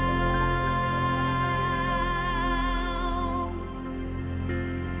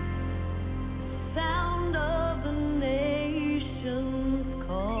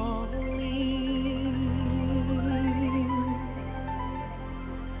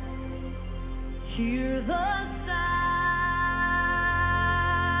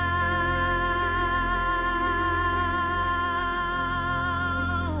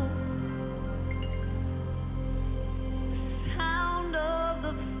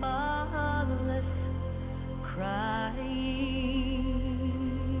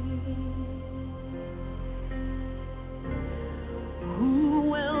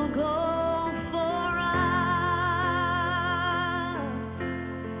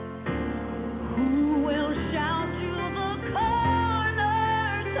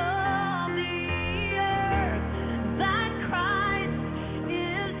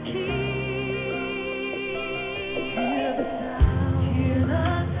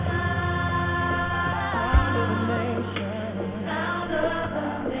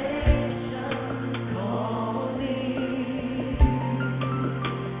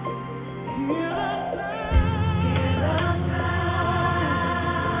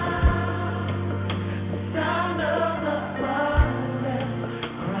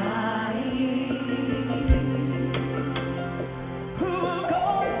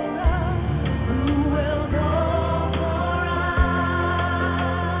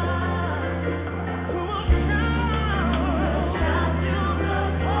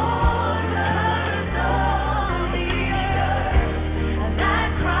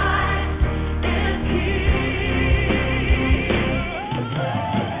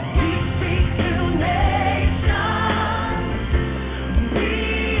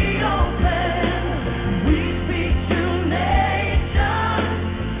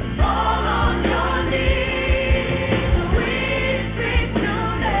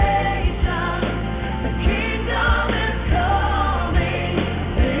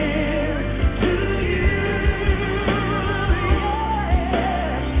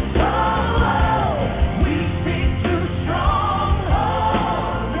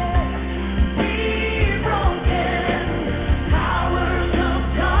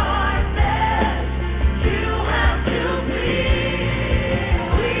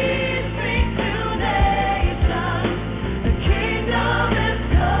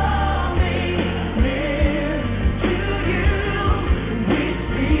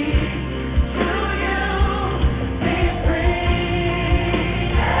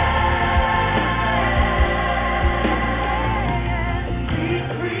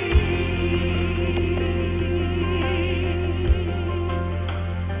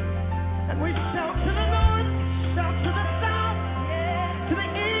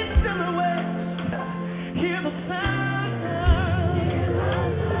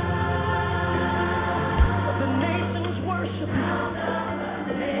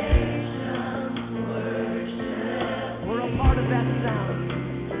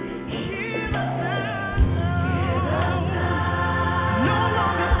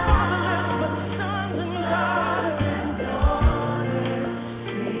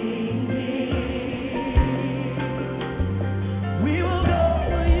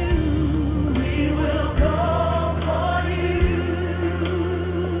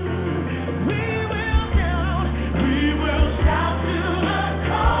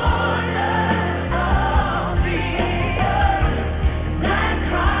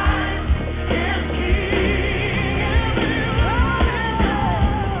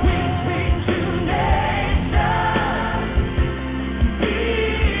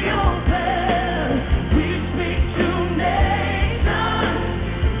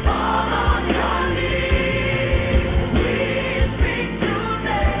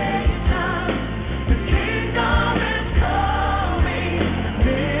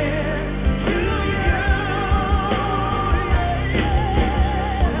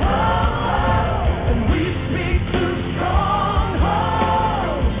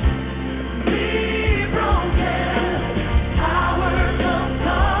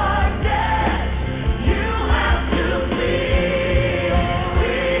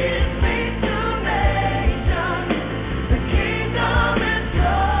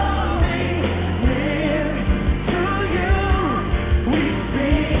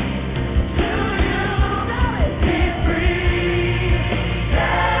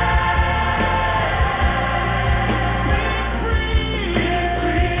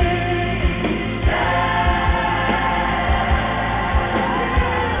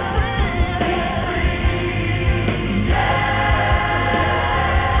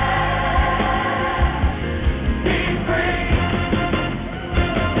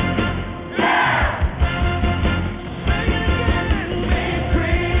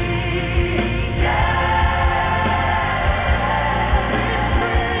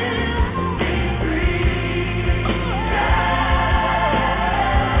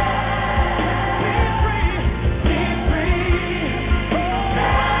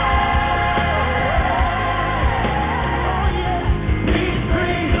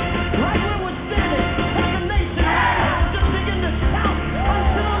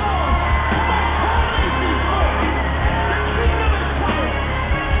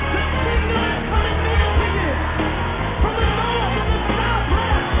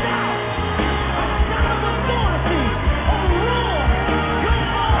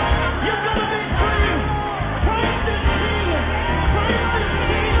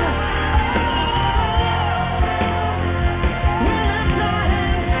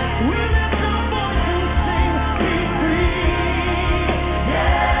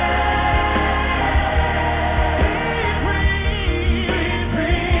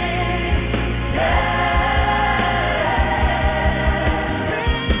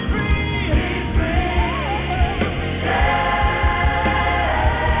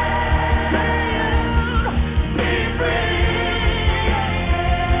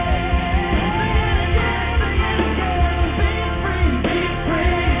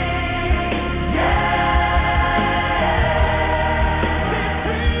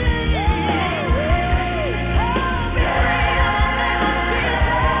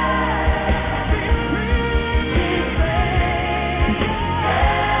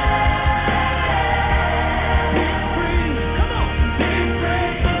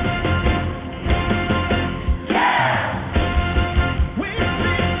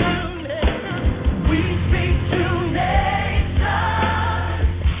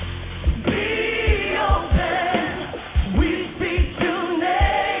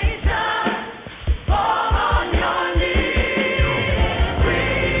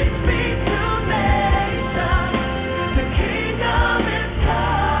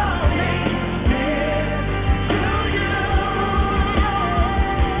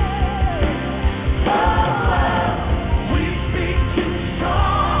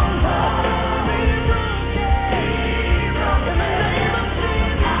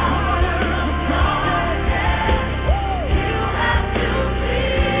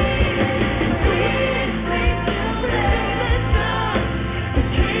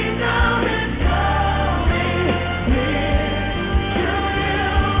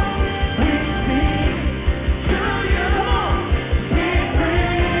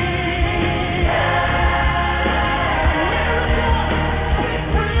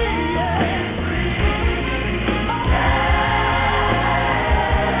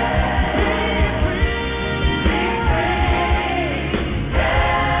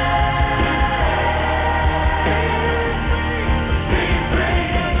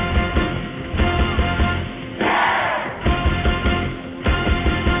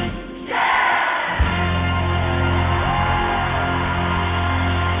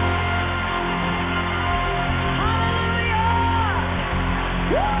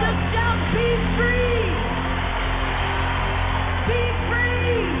Just shout, be free! Be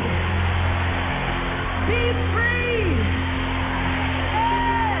free! Be free!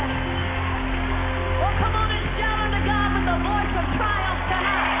 Yeah! Well, come on and shout unto God with the voice of triumph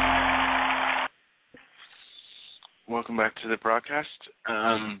tonight. Welcome back to the broadcast.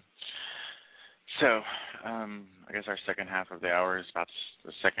 I guess our second half of the hour is about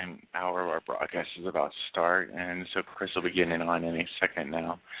the second hour of our broadcast is about to start, and so Chris will be getting on any second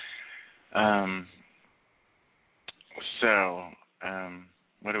now.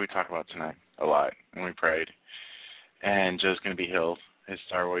 What did we talk about tonight? A lot, and we prayed. And Joe's going to be healed. His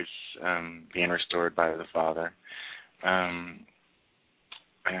star voice being restored by the Father. And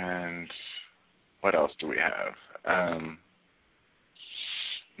what else do we have?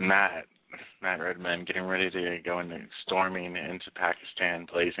 Matt Redman getting ready to go into storming into Pakistan,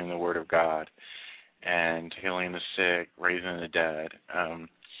 blazing the word of God, and healing the sick, raising the dead.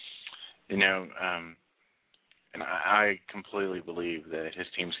 And I completely believe that his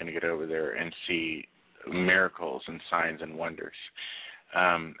team's going to get over there and see miracles and signs and wonders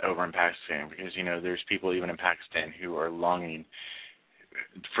over in Pakistan, because, there's people even in Pakistan who are longing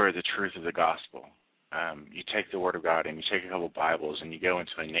for the truth of the gospel. You take the word of God and you take a couple Bibles and you go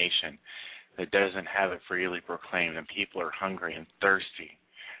into a nation that doesn't have it freely proclaimed, and people are hungry and thirsty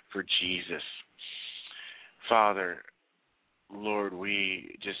for Jesus. Father, Lord,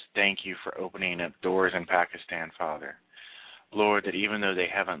 we just thank you for opening up doors in Pakistan, Father. Lord, that even though they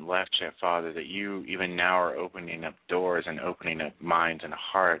haven't left yet, Father, that you even now are opening up doors and opening up minds and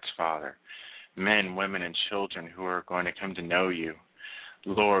hearts, Father. Men, women, and children who are going to come to know you,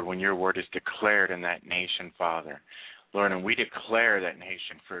 Lord, when your word is declared in that nation, Father. Lord, and we declare that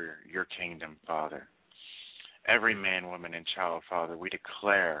nation for your kingdom, Father. Every man, woman, and child, Father, we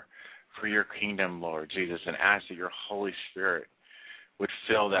declare for your kingdom, Lord Jesus, and ask that your Holy Spirit would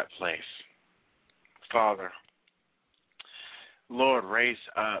fill that place. Father, Lord, raise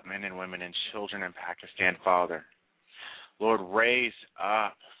up men and women and children in Pakistan, Father. Lord, raise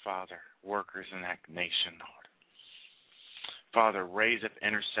up, Father, workers in that nation, Lord. Father, raise up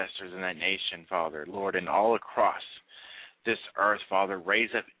intercessors in that nation, Father, Lord, and all across this earth, Father,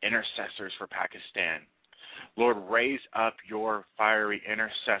 raise up intercessors for Pakistan. Lord, raise up your fiery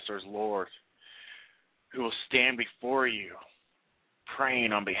intercessors, Lord, who will stand before you,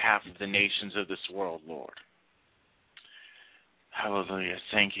 praying on behalf of the nations of this world, Lord. Hallelujah.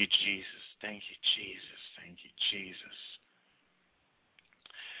 Thank you, Jesus. Thank you, Jesus. Thank you, Jesus.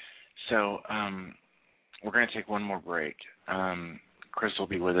 So, we're going to take one more break. Chris will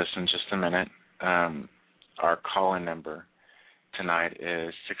be with us in just a minute. Our call-in number tonight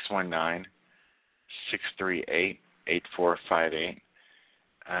is 619-638-8458.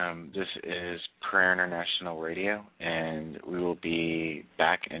 This is Prayer International Radio, and we will be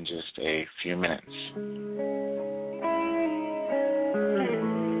back in just a few minutes.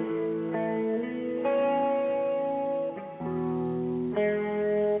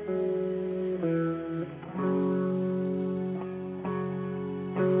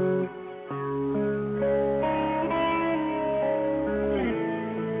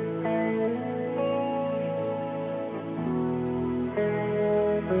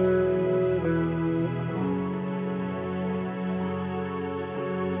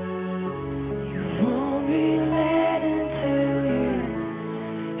 Be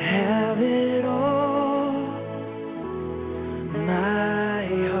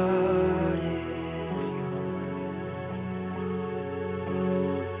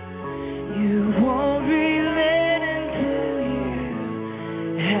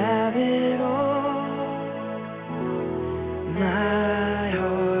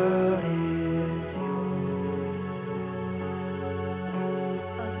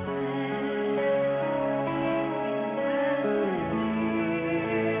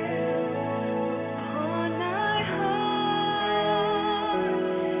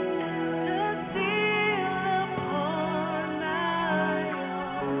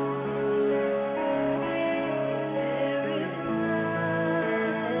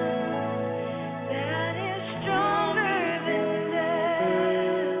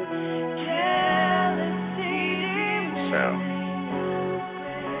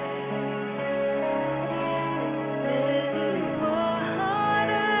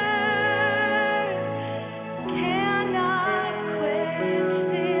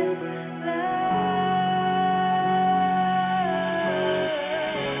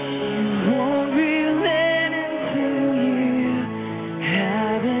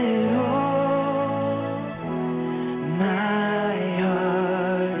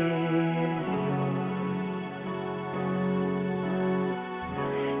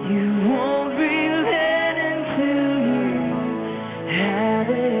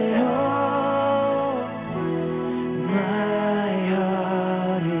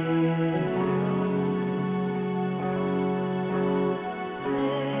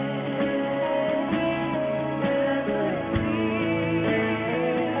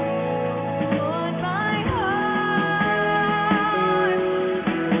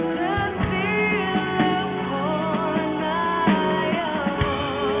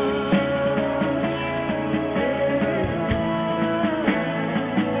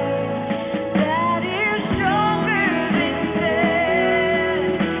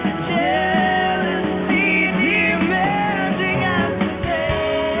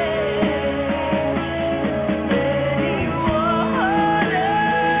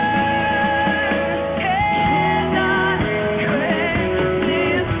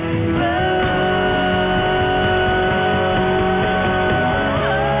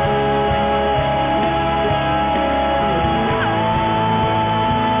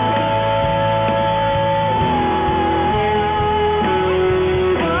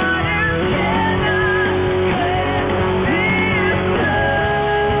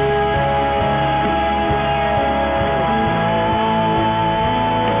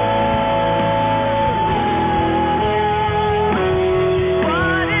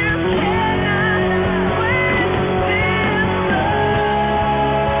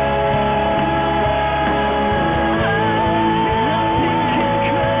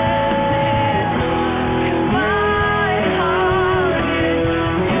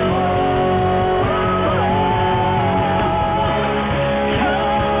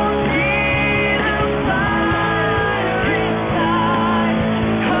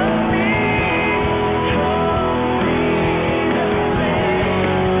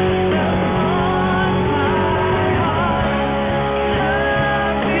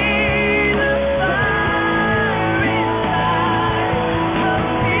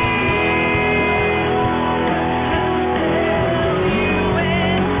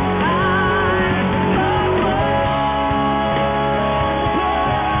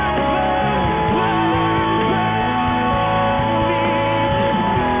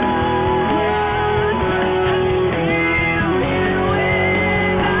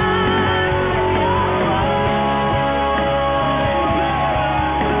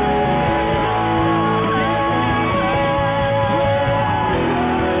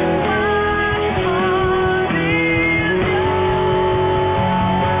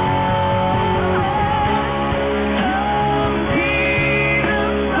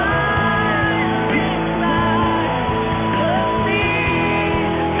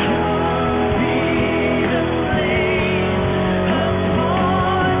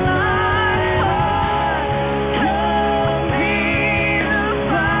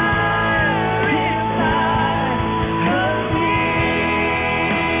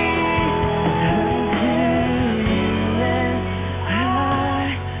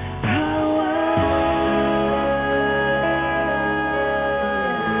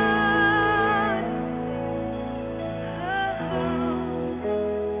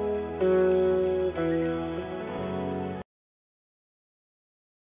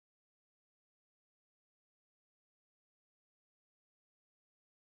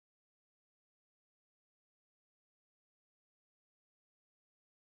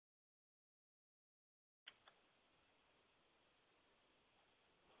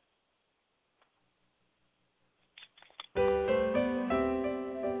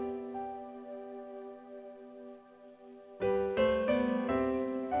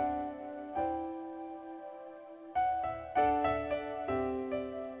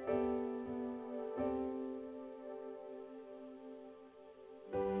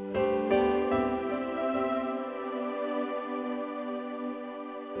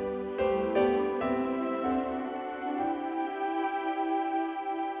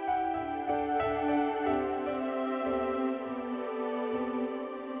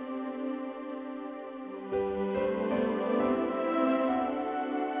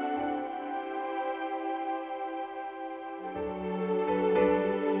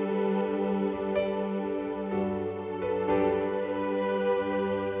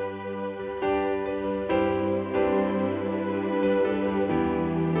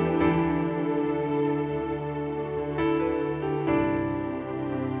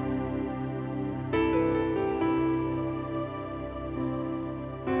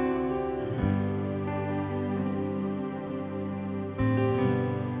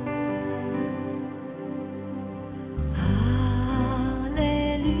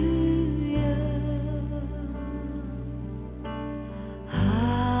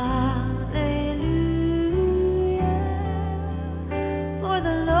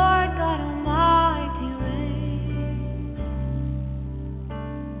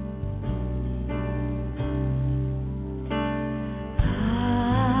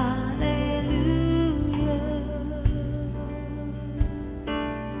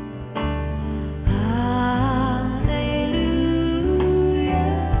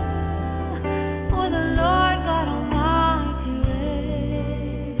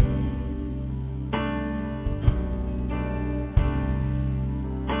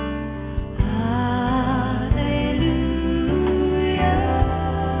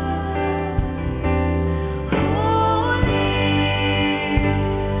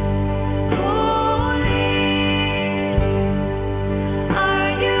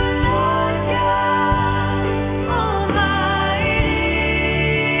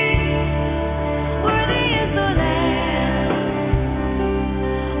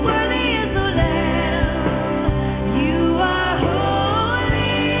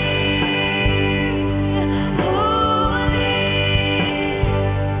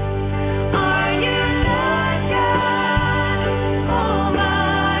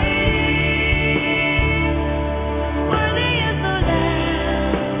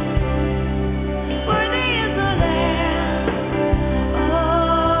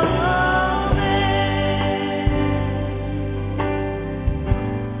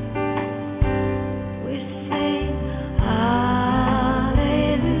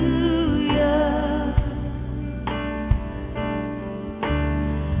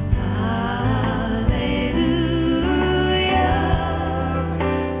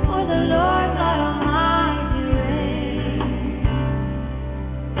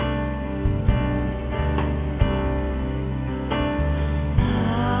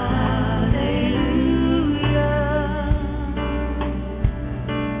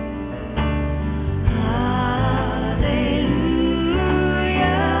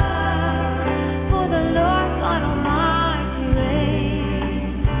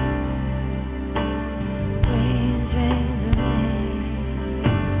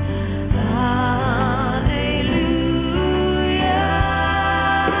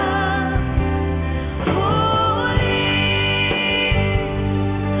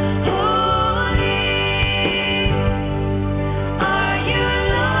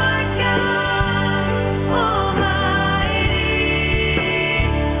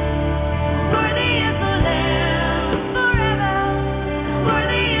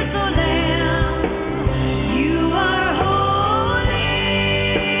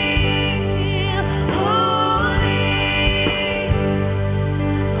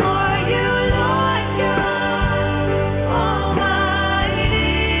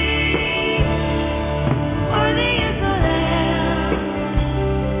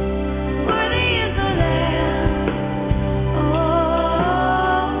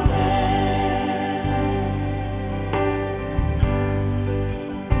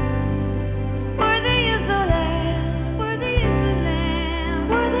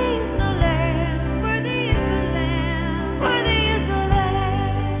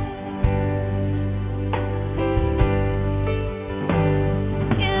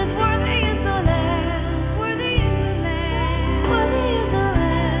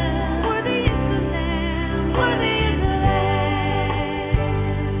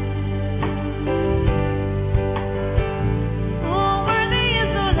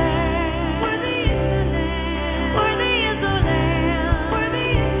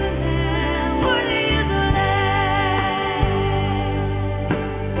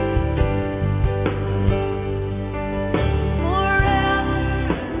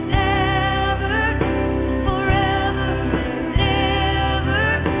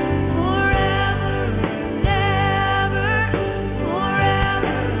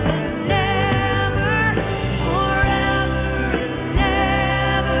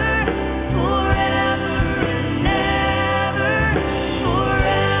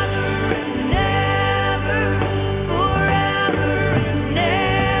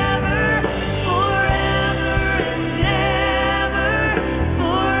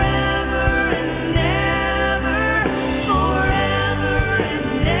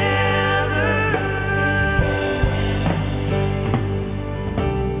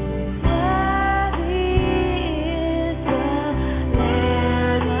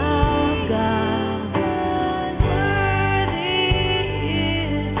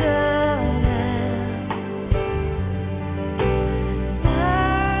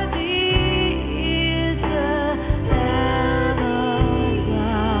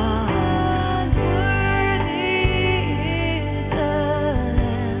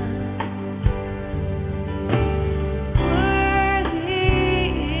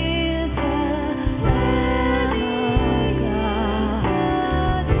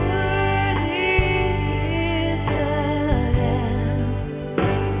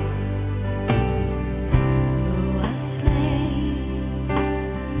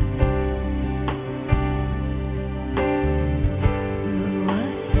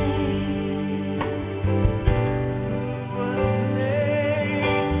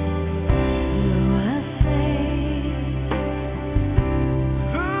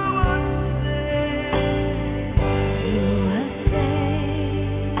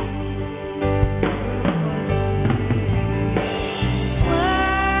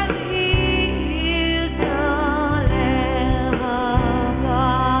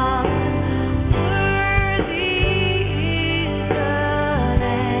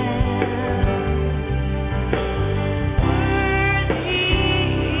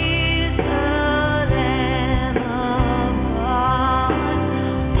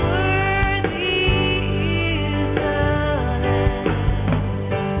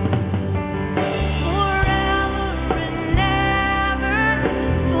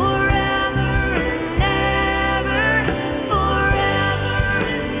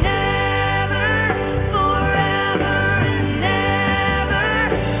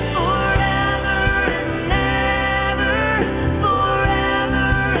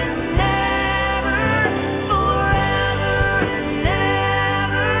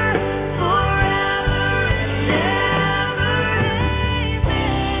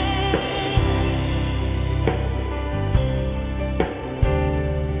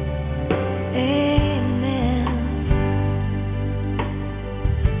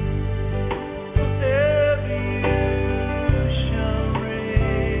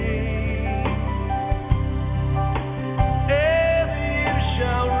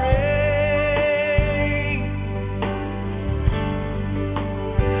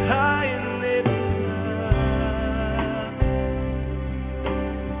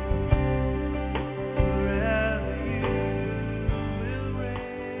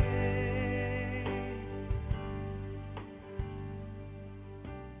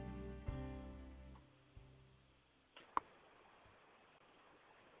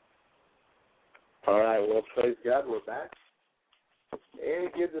All right, well, praise God, we're back.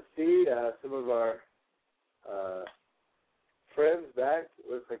 And good to see some of our friends back.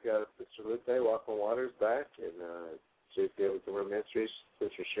 Looks like Sister Lupe, Walk on Water's back, and JC with the Room Ministries,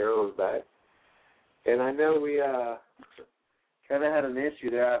 Sister Cheryl is back. And I know we kind of had an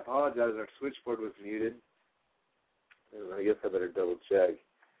issue there. I apologize, our switchboard was muted. And I guess I better double check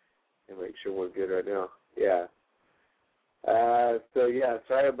and make sure we're good right now. Yeah.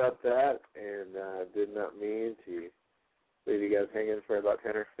 Sorry about that, and did not mean to leave you guys hanging for about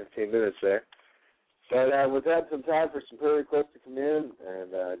 10 or 15 minutes there. But we've had some time for some prayer requests to come in,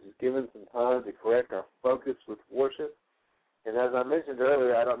 and just given some time to correct our focus with worship. And as I mentioned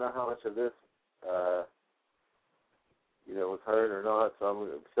earlier, I don't know how much of this, was heard or not, so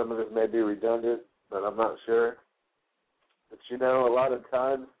some of this may be redundant, but I'm not sure. But, a lot of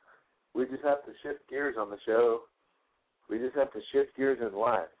times we just have to shift gears on the show. We just have to shift gears in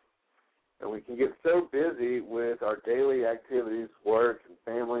life. And we can get so busy with our daily activities, work and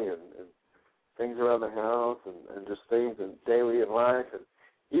family and things around the house and just things and daily in life. And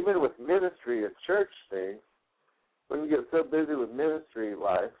even with ministry and church things, we can get so busy with ministry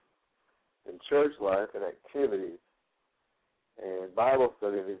life and church life and activities and Bible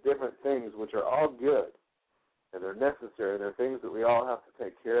study and these different things, which are all good and they're necessary. They're things that we all have to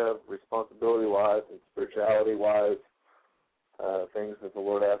take care of responsibility-wise and spirituality-wise, things that the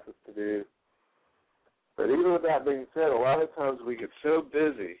Lord asks us to do. But even with that being said, a lot of times we get so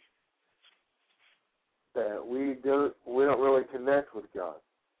busy that we don't really connect with God.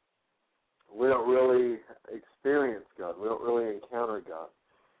 We don't really experience God. We don't really encounter God.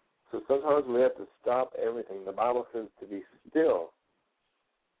 So sometimes we have to stop everything. The Bible says to be still.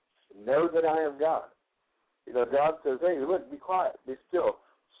 Know that I am God. God says, hey, look, be quiet, be still,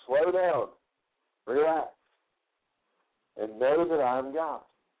 slow down, relax, and know that I am God.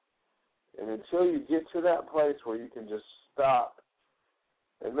 And until you get to that place where you can just stop,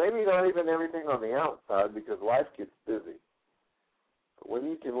 and maybe not even everything on the outside because life gets busy, but when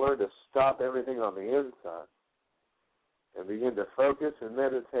you can learn to stop everything on the inside and begin to focus and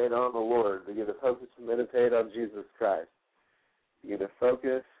meditate on the Lord, begin to focus and meditate on Jesus Christ, begin to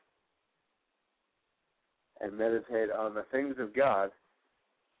focus and meditate on the things of God,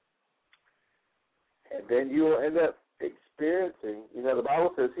 and then you will end up experiencing, the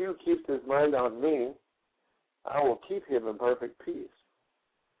Bible says, he who keeps his mind on me, I will keep him in perfect peace.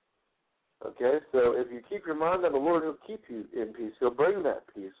 Okay, so if you keep your mind on the Lord, he'll keep you in peace. He'll bring that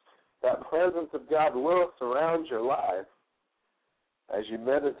peace. That presence of God will surround your life as you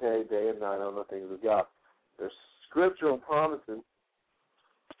meditate day and night on the things of God. There's scriptural promises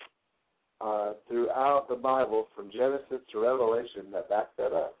throughout the Bible, from Genesis to Revelation, that back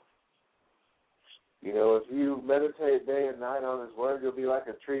that up. If you meditate day and night on his word, you'll be like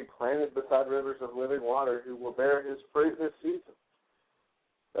a tree planted beside rivers of living water who will bear his fruit this season.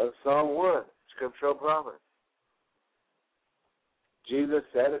 That's Psalm 1, scriptural promise. Jesus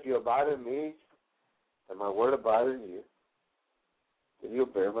said, if you abide in me and my word abide in you, then you'll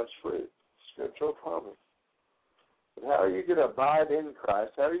bear much fruit. Scriptural promise. But how are you going to abide in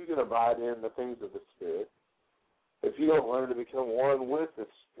Christ? How are you going to abide in the things of the Spirit if you don't learn to become one with the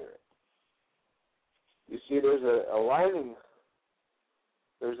Spirit? You see, there's an alignment,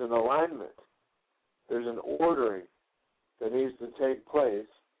 there's an ordering that needs to take place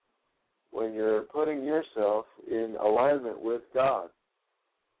when you're putting yourself in alignment with God,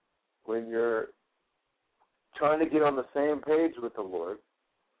 when you're trying to get on the same page with the Lord.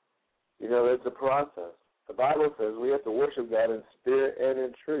 It's a process. The Bible says we have to worship God in spirit and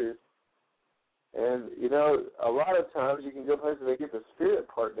in truth. And, a lot of times you can go places they get the spirit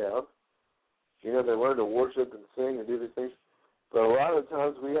part down. They learn to worship and sing and do these things. But a lot of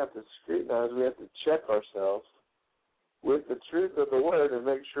times we have to scrutinize, we have to check ourselves with the truth of the Word and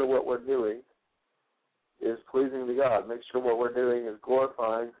make sure what we're doing is pleasing to God. Make sure what we're doing is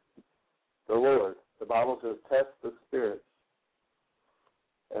glorifying the Lord. The Bible says test the Spirit.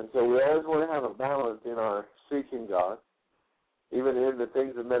 And so we always want to have a balance in our seeking God, even in the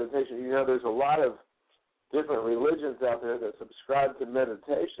things of meditation. There's a lot of different religions out there that subscribe to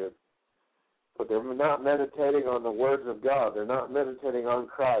meditation, but they're not meditating on the words of God. They're not meditating on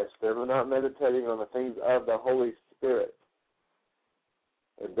Christ. They're not meditating on the things of the Holy Spirit.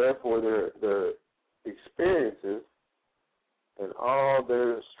 And therefore their experiences and all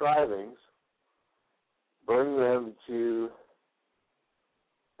their strivings bring them to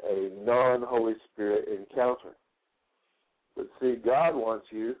a non-Holy Spirit encounter. But see, God wants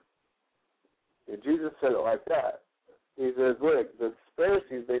you, and Jesus said it like that. He says, look, the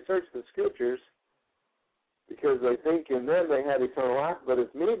Pharisees, they search the Scriptures because they think in them they have eternal life, but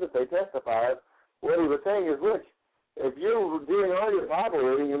it's me that they testify of, what he was saying is, look, if you're doing all your Bible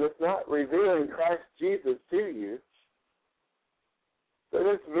reading and it's not revealing Christ Jesus to you, then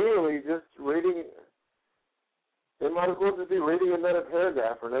it's merely just reading. It might as well just be reading another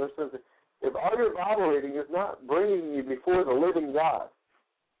paragraph or another sentence. If all your Bible reading is not bringing you before the living God,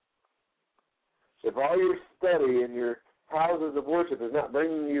 if all your study and your houses of worship is not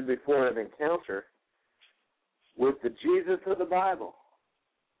bringing you before an encounter with the Jesus of the Bible,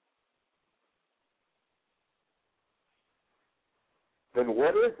 then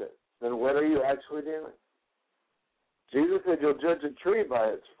what is it? Then what are you actually doing? Jesus said you'll judge a tree by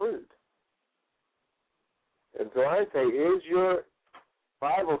its fruit. And so I say, is your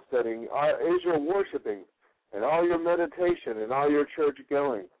Bible studying, is your worshiping, and all your meditation and all your church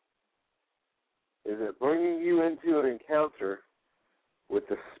going, is it bringing you into an encounter with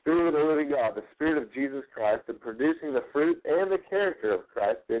the Spirit of the living God, the Spirit of Jesus Christ, and producing the fruit and the character of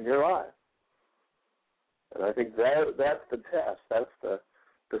Christ in your life? And I think that's the test. That's the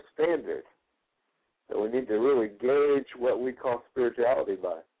standard that we need to really gauge what we call spirituality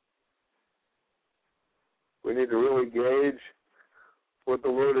by. We need to really gauge what the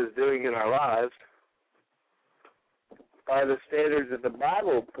Lord is doing in our lives by the standards that the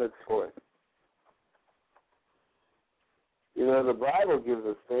Bible puts forth. You know, the Bible gives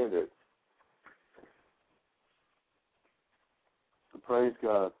us standards. So praise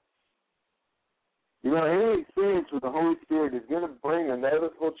God. You know, any experience with the Holy Spirit is going to bring a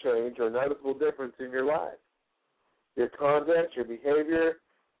noticeable change or a noticeable difference in your life. Your conduct, your behavior,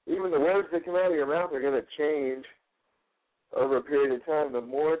 even the words that come out of your mouth are going to change over a period of time the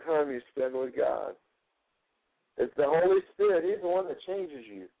more time you spend with God. It's the Holy Spirit. He's the one that changes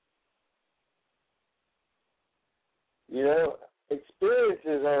you. You know,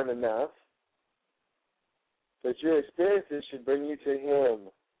 experiences aren't enough, but your experiences should bring you to Him.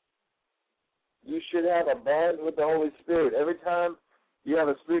 You should have a bond with the Holy Spirit. Every time you have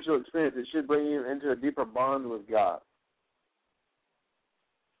a spiritual experience, it should bring you into a deeper bond with God.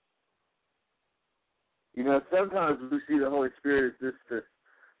 You know, sometimes we see the Holy Spirit as just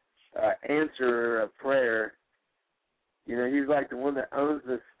answer a prayer. You know, He's like the one that owns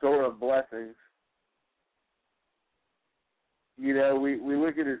the store of blessings. You know, we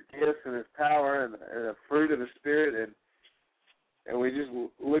look at His gifts and His power and the fruit of the Spirit, and we just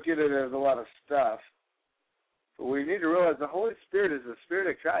look at it as a lot of stuff. But we need to realize the Holy Spirit is the Spirit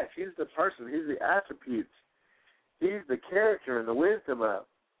of Christ. He's the person. He's the attributes. He's the character and the wisdom of.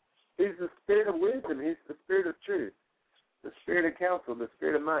 He's the Spirit of wisdom. He's the Spirit of truth, the Spirit of counsel, the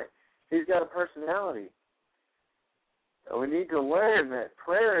Spirit of might. He's got a personality. And we need to learn that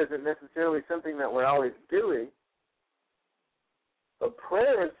prayer isn't necessarily something that we're always doing, but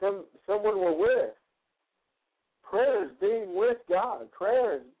prayer is someone we're with. Prayer is being with God.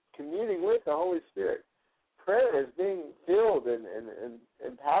 Prayer is communing with the Holy Spirit. Prayer is being filled and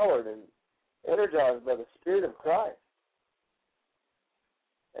empowered and energized by the Spirit of Christ.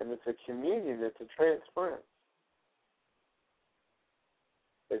 And it's a communion. It's a transference.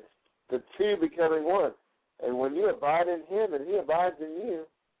 It's the two becoming one. And when you abide in Him and He abides in you,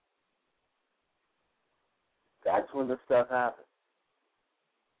 that's when the stuff happens.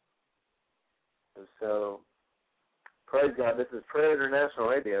 And so, praise God, this is Prayer International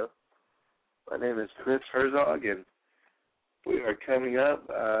Radio. My name is Chris Herzog, and we are coming up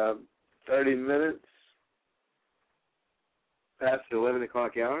 30 minutes past the 11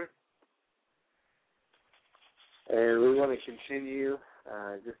 o'clock hour. And we want to continue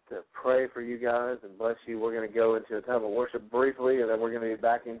just to pray for you guys and bless you. We're going to go into a time of worship briefly, and then we're going to be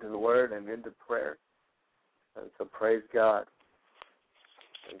back into the Word and into prayer. And so praise God.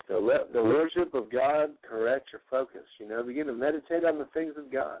 And so let the worship of God correct your focus. You know, begin to meditate on the things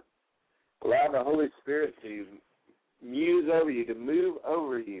of God. Allow the Holy Spirit to muse over you, to move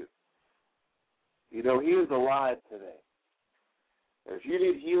over you. You know, He is alive today. And if you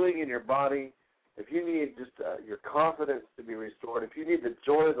need healing in your body, if you need just your confidence to be restored, if you need the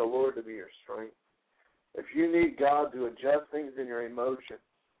joy of the Lord to be your strength, if you need God to adjust things in your emotion,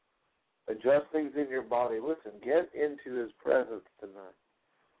 adjust things in your body, listen, get into His presence tonight.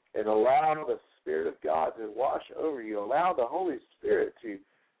 And allow the Spirit of God to wash over you. Allow the Holy Spirit to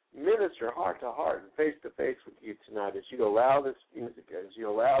minister heart to heart and face to face with you tonight as you allow this music, as you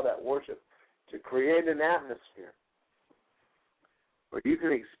allow that worship to create an atmosphere where you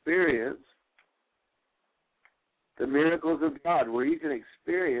can experience the miracles of God, where you can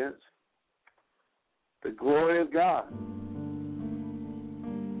experience the glory of God.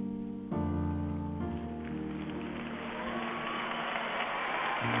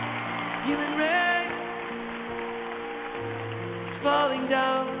 Human rain falling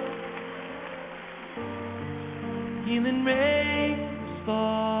down, Healing rain is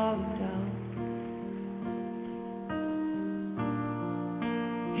falling down.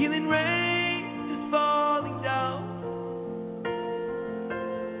 Healing rain is falling down.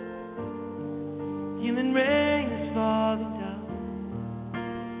 Healing rain is falling down.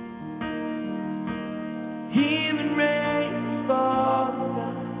 Healing rain is falling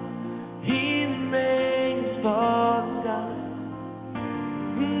down. Healing rain is falling down.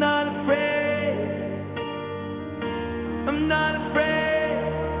 I'm not afraid. I'm not afraid.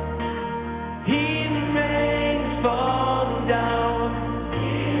 Healing rain is falling down.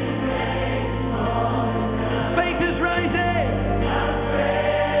 Healing rain is falling down. Faith is rising. I'm not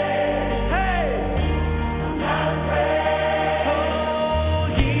afraid. Hey. I'm not afraid. Oh,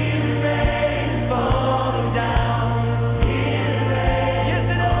 healing rain is falling down.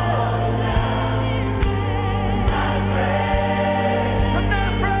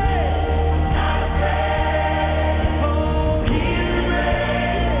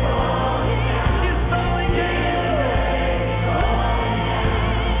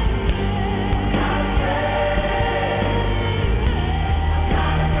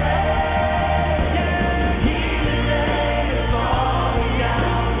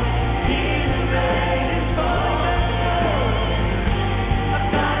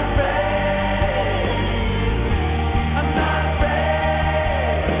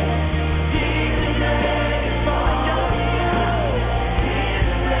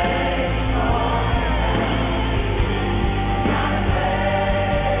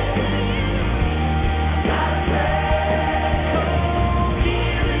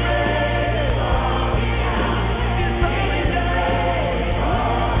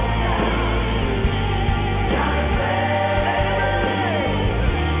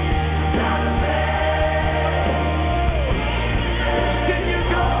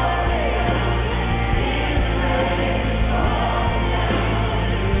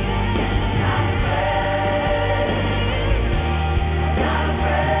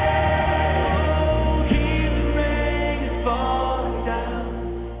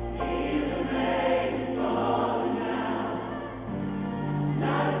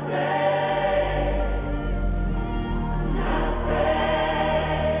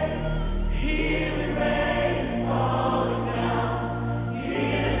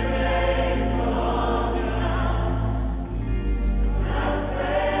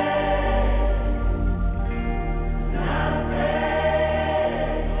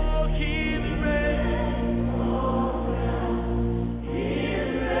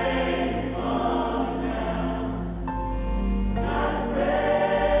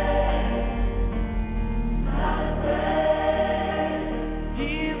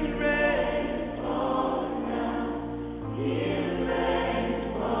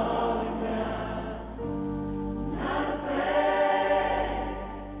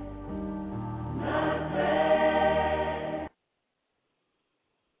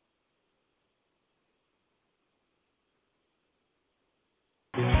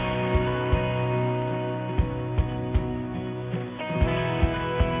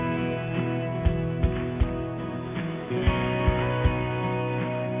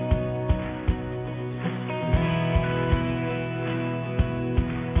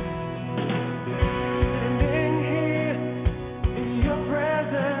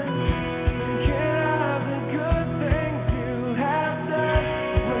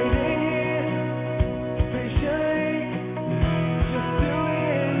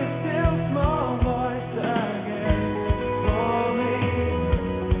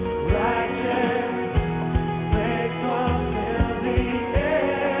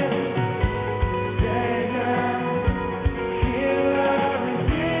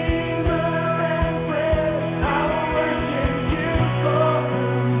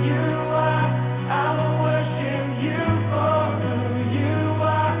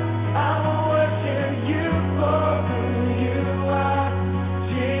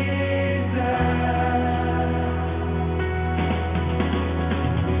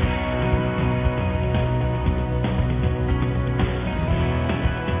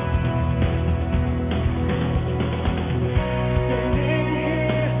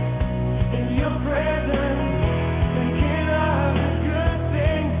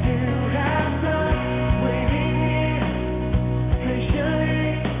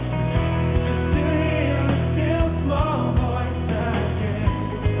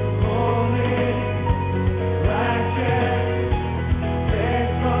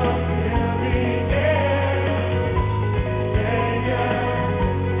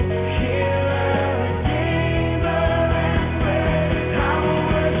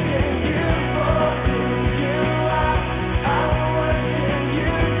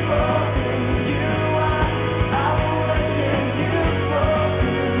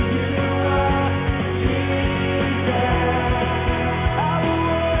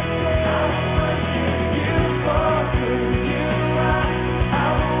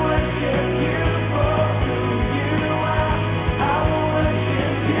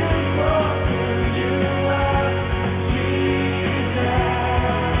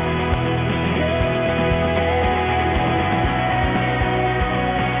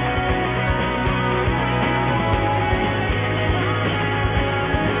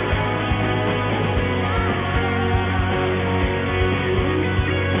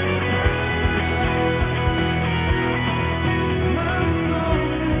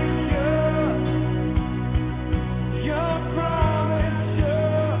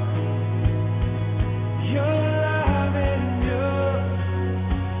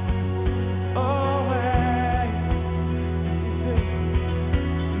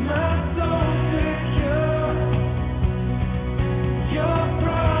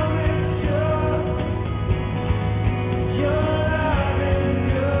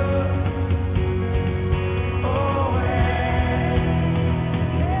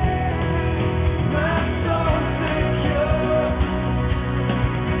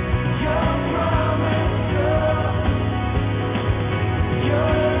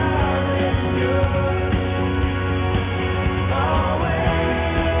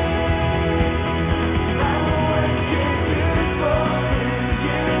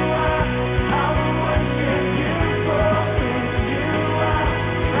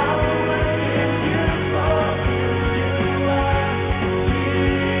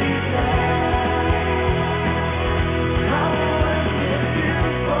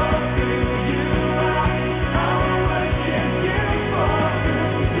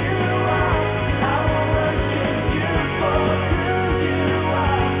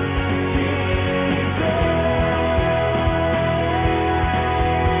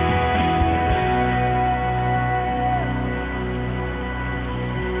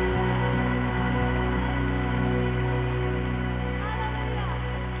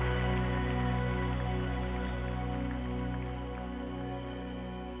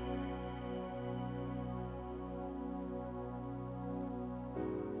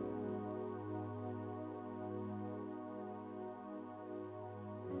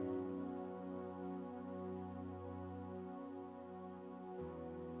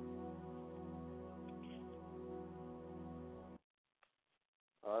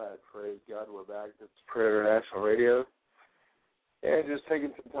 Praise God, we're back. This is Prayer International Radio. And just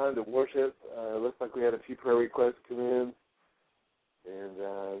taking some time to worship. Looks like we had a few prayer requests come in.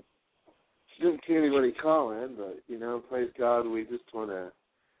 And didn't see anybody call in, but, praise God, we just want to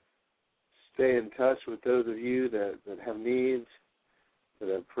stay in touch with those of you that have needs, that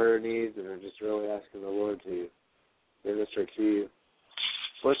have prayer needs, and are just really asking the Lord to minister to you.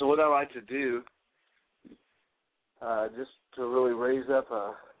 So what I like to do, just to really raise up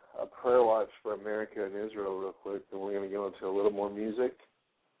a prayer watch for America and Israel real quick, then we're going to go into a little more music,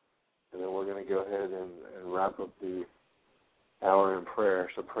 and then we're going to go ahead and wrap up the hour in prayer.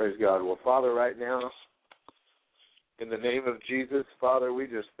 So praise God. Well, Father, right now, in the name of Jesus, Father, we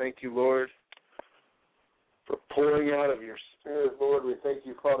just thank you, Lord, for pouring out of your Spirit, Lord. We thank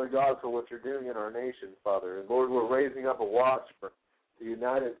you, Father God, for what you're doing in our nation, Father. And, Lord, we're raising up a watch for the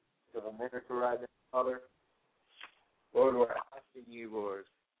United States of America right now, Father. Lord, we're asking you, Lord,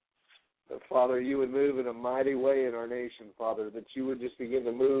 that, Father, you would move in a mighty way in our nation, Father, that you would just begin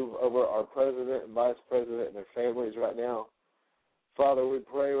to move over our president and vice president and their families right now. Father, we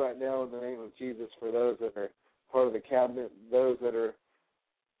pray right now in the name of Jesus for those that are part of the cabinet, those that are,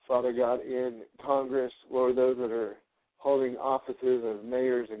 Father God, in Congress, Lord, those that are holding offices as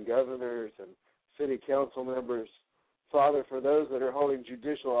mayors and governors and city council members. Father, for those that are holding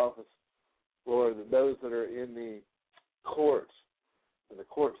judicial office, Lord, those that are in the courts and the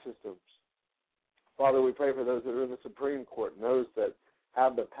court systems. Father, we pray for those that are in the Supreme Court and those that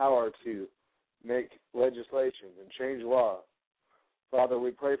have the power to make legislation and change laws. Father,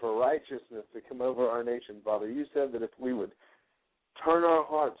 we pray for righteousness to come over our nation, Father. You said that if we would turn our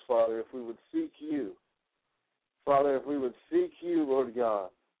hearts, Father, if we would seek you, Father, if we would seek you, Lord God.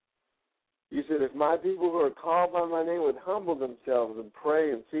 You said if my people who are called by my name would humble themselves and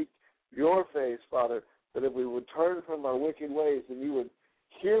pray and seek your face, Father, that if we would turn from our wicked ways, then you would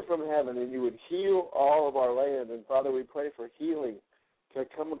hear from heaven and you would heal all of our land. And, Father, we pray for healing to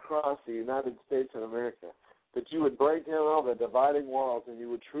come across the United States of America, that you would break down all the dividing walls and you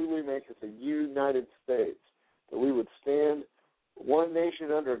would truly make us a united States, that we would stand one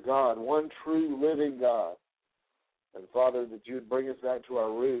nation under God, one true living God. And, Father, that you would bring us back to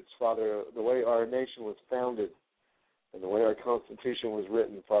our roots, Father, the way our nation was founded and the way our Constitution was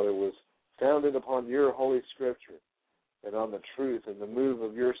written, Father, was founded upon your Holy Scripture and on the truth and the move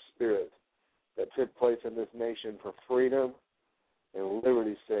of your Spirit that took place in this nation for freedom and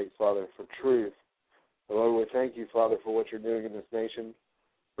liberty's sake, Father, for truth. And Lord, we thank you, Father, for what you're doing in this nation.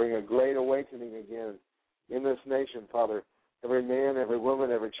 Bring a great awakening again in this nation, Father. Every man, every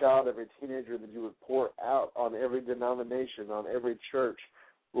woman, every child, every teenager, that you would pour out on every denomination, on every church,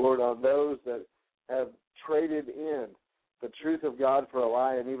 Lord, on those that have traded in the truth of God for a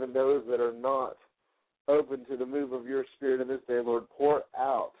lie, and even those that are not open to the move of your Spirit in this day, Lord, pour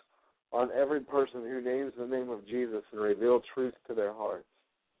out on every person who names the name of Jesus and reveal truth to their hearts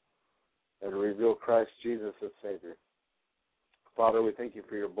and reveal Christ Jesus as Savior. Father, we thank you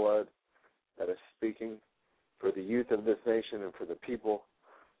for your blood that is speaking for the youth of this nation and for the people,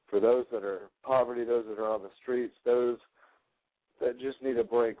 for those that are in poverty, those that are on the streets, those that just need a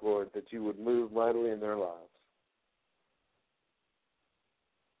break, Lord, that you would move mightily in their lives.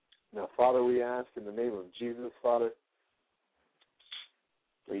 Now, Father, we ask in the name of Jesus, Father,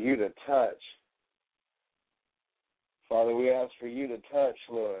 for you to touch. Father, we ask for you to touch,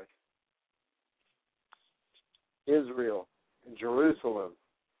 Lord, Israel and Jerusalem,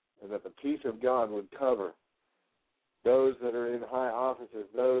 and that the peace of God would cover those that are in high offices,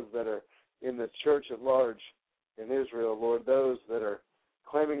 those that are in the church at large in Israel, Lord, those that are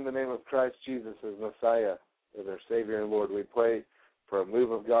claiming the name of Christ Jesus as Messiah, as their Savior and Lord. We pray for a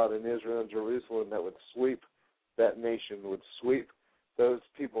move of God in Israel and Jerusalem that would sweep that nation, would sweep those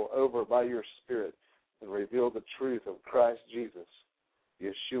people over by your Spirit and reveal the truth of Christ Jesus,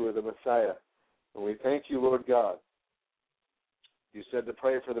 Yeshua the Messiah. And we thank you, Lord God. You said to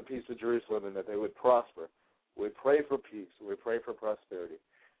pray for the peace of Jerusalem and that they would prosper. We pray for peace. We pray for prosperity.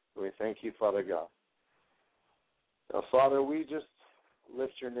 And we thank you, Father God. Now, Father, we just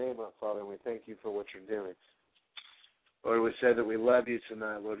lift your name up, Father, and we thank you for what you're doing. Lord, we say that we love you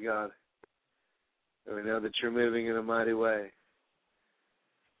tonight, Lord God. And we know that you're moving in a mighty way.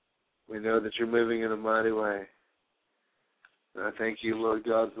 We know that you're moving in a mighty way. And I thank you, Lord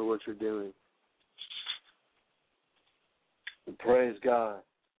God, for what you're doing. And praise God.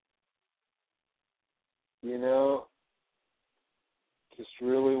 You know, just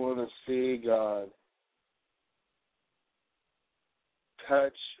really want to see God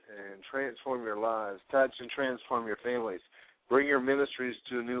touch and transform your lives, touch and transform your families, bring your ministries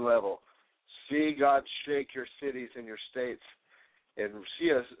to a new level. See God shake your cities and your states and see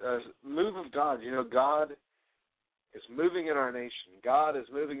a move of God. You know, God is moving in our nation. God is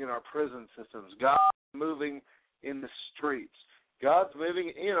moving in our prison systems. God is moving in the streets. God's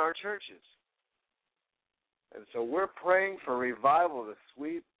moving in our churches. And so we're praying for revival to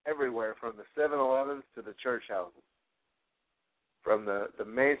sweep everywhere, from the 7-Elevens to the church houses, from the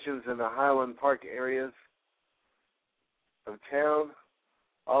mansions in the Highland Park areas of town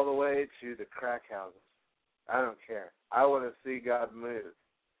all the way to the crack houses. I don't care. I want to see God move.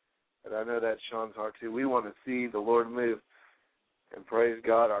 And I know that's Shaun's heart too. We want to see the Lord move. And praise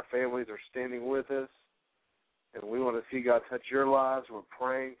God, our families are standing with us. And we want to see God touch your lives. We're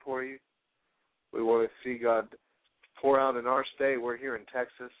praying for you. We want to see God pour out in our state. We're here in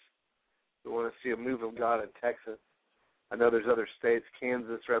Texas. We want to see a move of God in Texas. I know there's other states,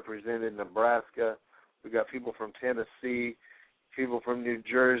 Kansas represented, Nebraska. We've got people from Tennessee, people from New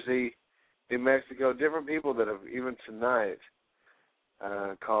Jersey, New Mexico, different people that have even tonight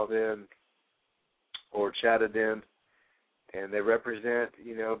called in or chatted in. And they represent,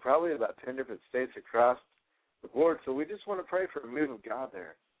 probably about 10 different states across the board. So we just want to pray for a move of God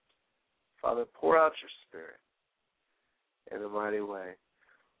there. Father, pour out your Spirit in a mighty way.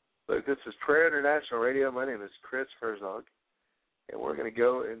 Look, this is Prayer International Radio. My name is Chris Herzog, and we're going to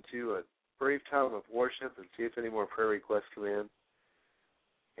go into a brief time of worship and see if any more prayer requests come in.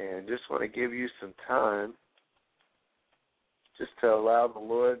 And just want to give you some time just to allow the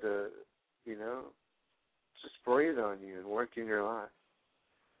Lord to, just breathe on you and work in your life.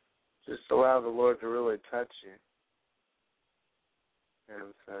 Just allow the Lord to really touch you.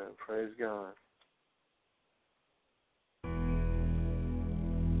 And so, praise God.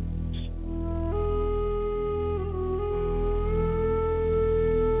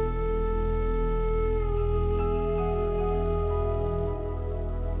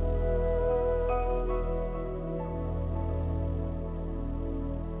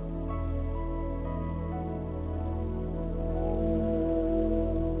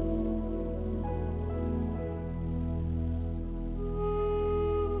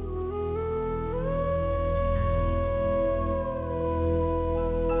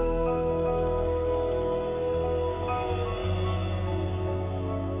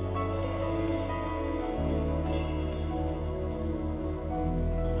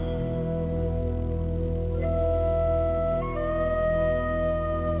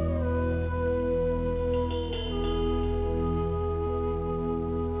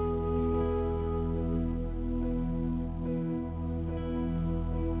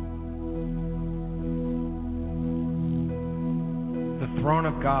 Throne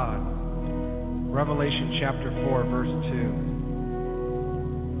of God, Revelation chapter 4, verse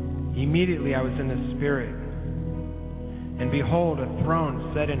 2. Immediately I was in the Spirit, and behold, a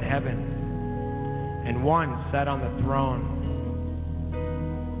throne set in heaven, and one sat on the throne.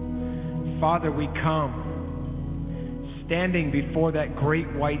 Father, we come, standing before that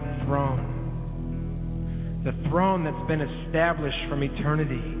great white throne, the throne that's been established from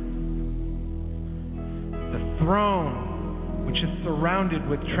eternity, the throne which is surrounded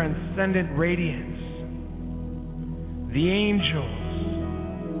with transcendent radiance, the angels,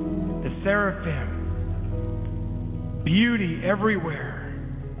 the seraphim, beauty everywhere,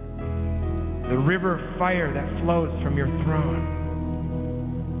 the river of fire that flows from your throne.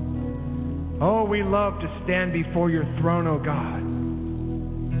 Oh, we love to stand before your throne, oh God.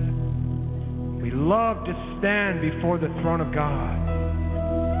 We love to stand before the throne of God.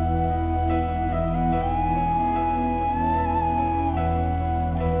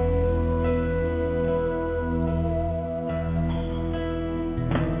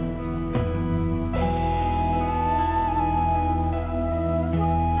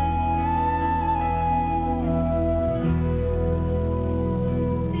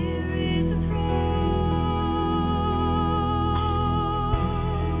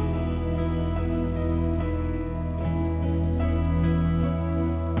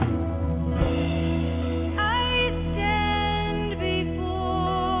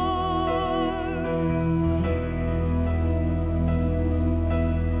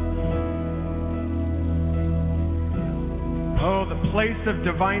 Place of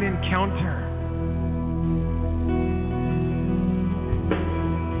divine encounter.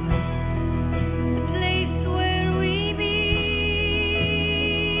 The place where we meet.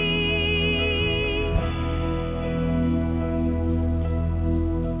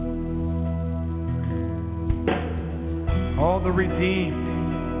 All the redeemed,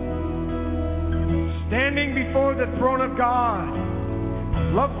 standing before the throne of God,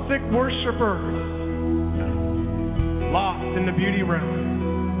 lovesick worshipers, lost in the beauty realm.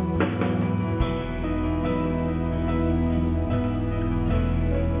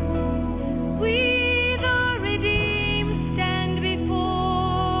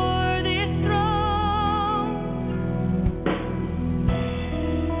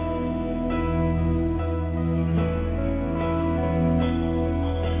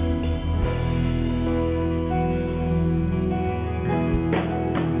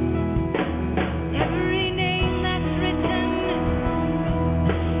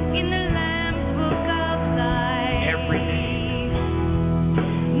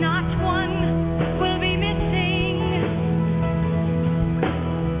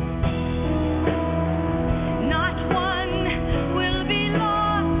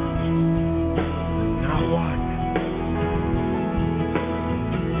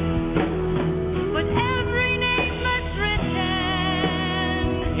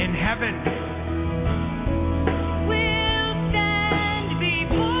 heaven. We'll stand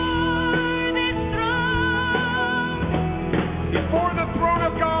before this throne. Before the throne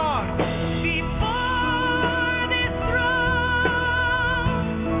of God. Before this throne.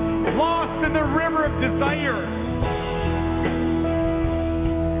 Lost in the river of desire.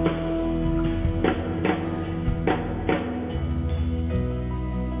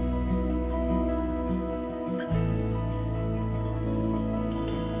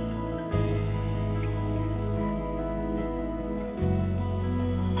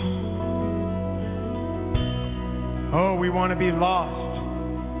 Oh, we want to be lost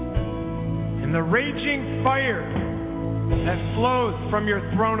in the raging fire that flows from your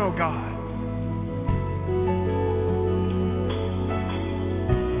throne, oh God.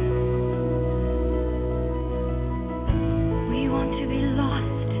 We want to be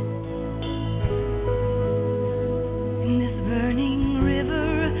lost in this burning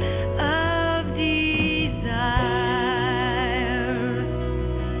river of desire.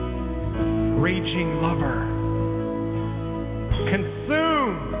 Raging lover,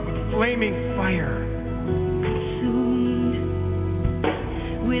 consumed with flaming fire, Consumed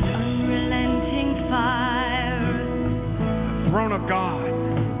with unrelenting fire. the throne of God.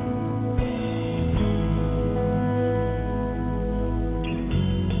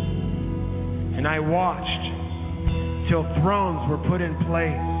 And I watched till thrones were put in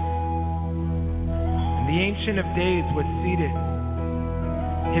place, and the Ancient of Days was seated.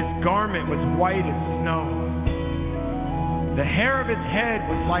 His garment was white as snow. The hair of his head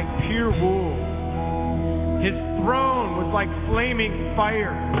was like pure wool. His throne was like flaming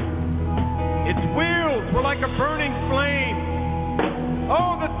fire. Its wheels were like a burning flame.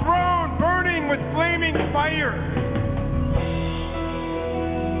 Oh, the throne burning with flaming fire.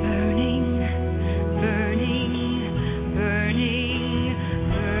 Burning, burning, burning,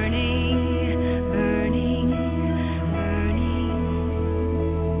 burning, burning, burning.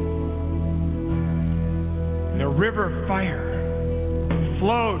 And a river of fire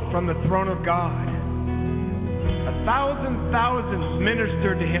flowed from the throne of God. 1,000 thousands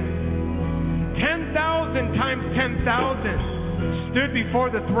ministered to him. 10,000 times 10,000 stood before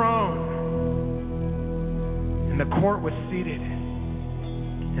the throne. And the court was seated.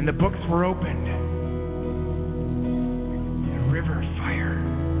 And the books were opened. A river of fire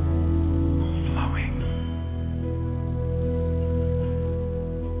flowing.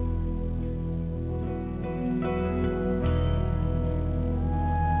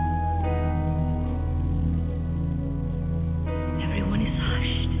 Everyone is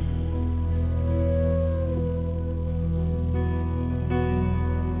hushed.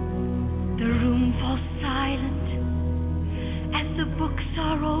 The room falls silent as the books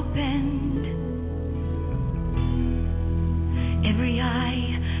are opened. Every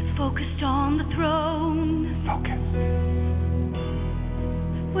eye focused on the throne, Focus.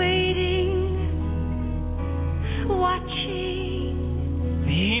 waiting, watching.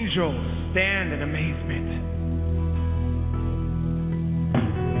 The angels stand in amazement.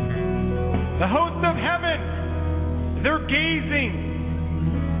 The hosts of heaven, they're gazing.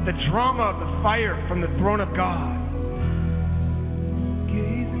 The drama of the fire from the throne of God.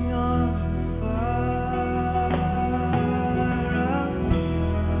 Gazing on the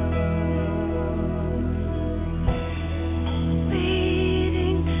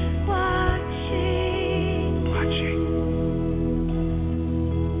Waiting, watching. watching.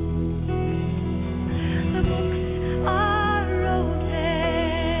 The books are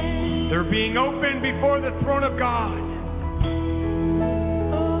open. They're being opened before the throne of God.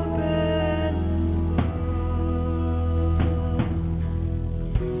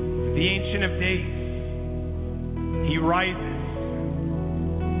 The Ancient of Days, he rises,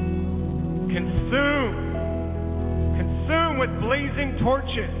 consumed with blazing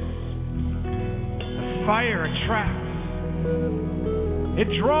torches. The fire attracts. It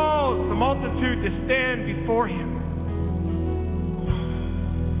draws the multitude to stand before him.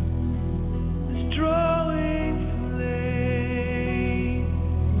 This drawing flame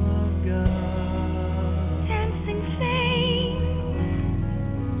of God. Dancing flame.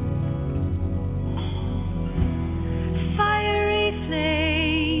 Fiery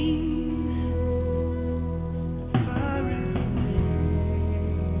flames.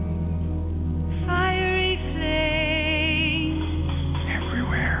 Fiery flames.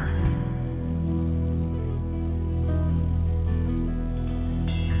 Everywhere.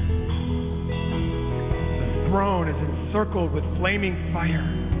 The throne is encircled with flaming fire.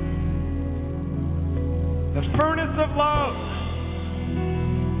 The furnace of love,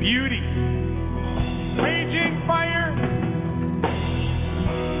 beauty, raging fire,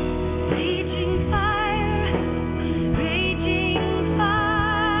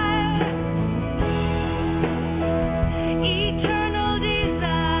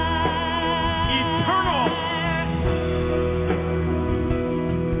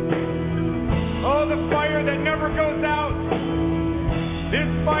 never goes out. This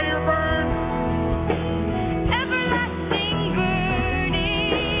fire burns. Everlasting burning.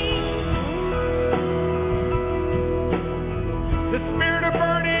 The spirit of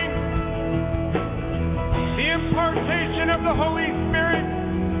burning. The impartation of the Holy Spirit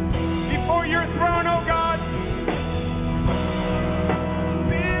before your throne, O God.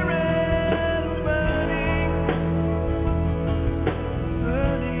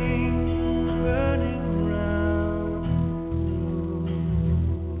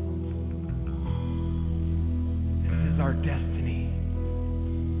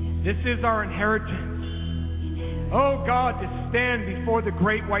 This is our inheritance. Oh God, to stand before the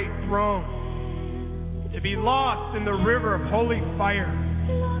great white throne, to be lost in the river of holy fire,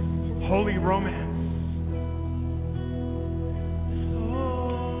 holy romance.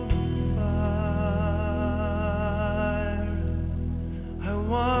 I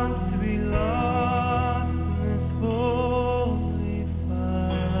want to be lost in this holy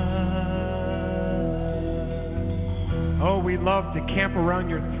fire. Oh, we love to camp around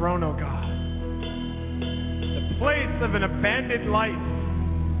your throne, oh God. The place of an abandoned life,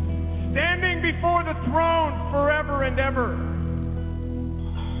 standing before the throne forever and ever.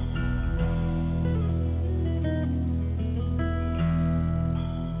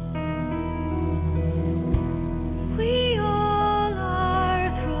 We all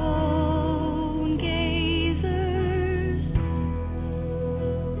are throne gazers.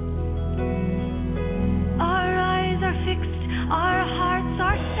 Our eyes are fixed, our hearts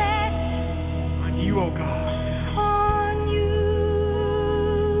are set On you, oh God. on you,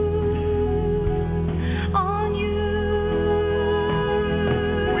 on you.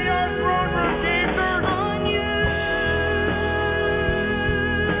 We are throne room gazers. On you,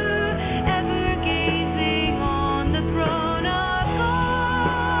 ever gazing on the throne of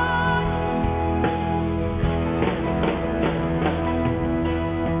God.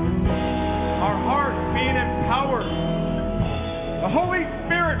 Our hearts being empowered. The Holy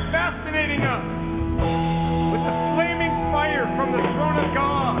Spirit fascinating us with the flaming fire from the throne of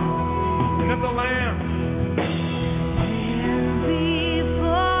God and of the Lamb.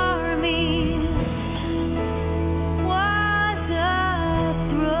 Before me was a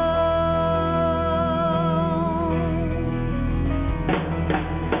throne.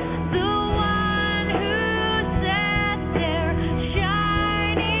 The one who sat there,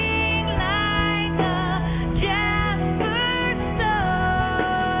 shining like a jasper stone.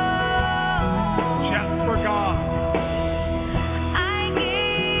 Jasper God. I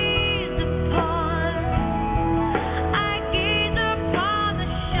gaze upon the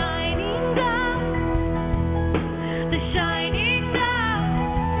shining God, the shining God,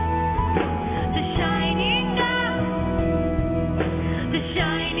 the shining God, the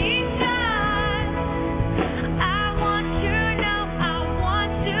shining God. I want to know,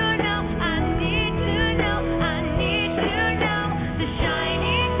 I need to know the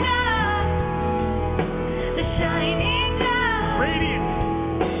shining God, the shining God. Radiant.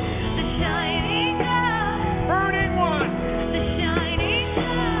 The shining God, Burning one. the shining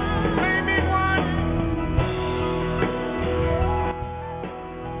God. Flaming one.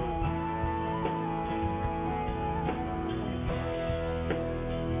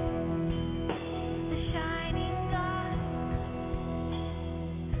 The shining God,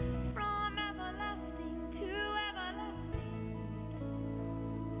 from everlasting to everlasting,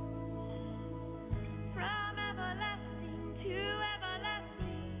 from everlasting to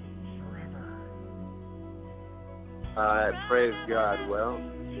everlasting, Forever. All right, praise God. Well, to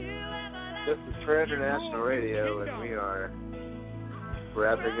this is Prayer International Radio, and we are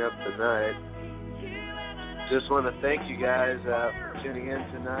wrapping up the night. Just want to thank you guys for tuning in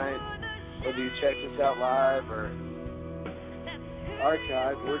tonight. Whether you check us out live or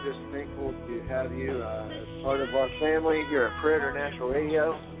archive, we're just thankful to have you as part of our family here at Prayer International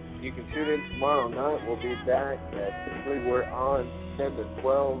Radio. You can tune in tomorrow night. We'll be back. Typically, we're on 10 to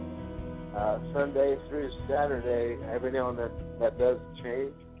 12, Sunday through Saturday. Every now and then that does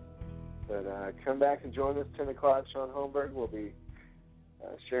change. But come back and join us, 10 o'clock. Shaun Holmberg will be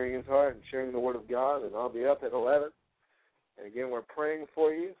sharing his heart and sharing the Word of God, and I'll be up at 11. And again, we're praying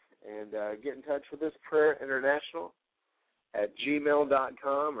for you. And get in touch with us, Prayer International at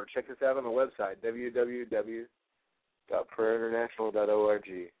gmail.com, or check us out on the website,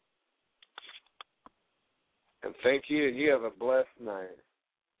 www.prayerinternational.org. And thank you, and you have a blessed night.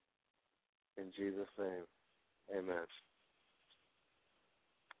 In Jesus' name, amen.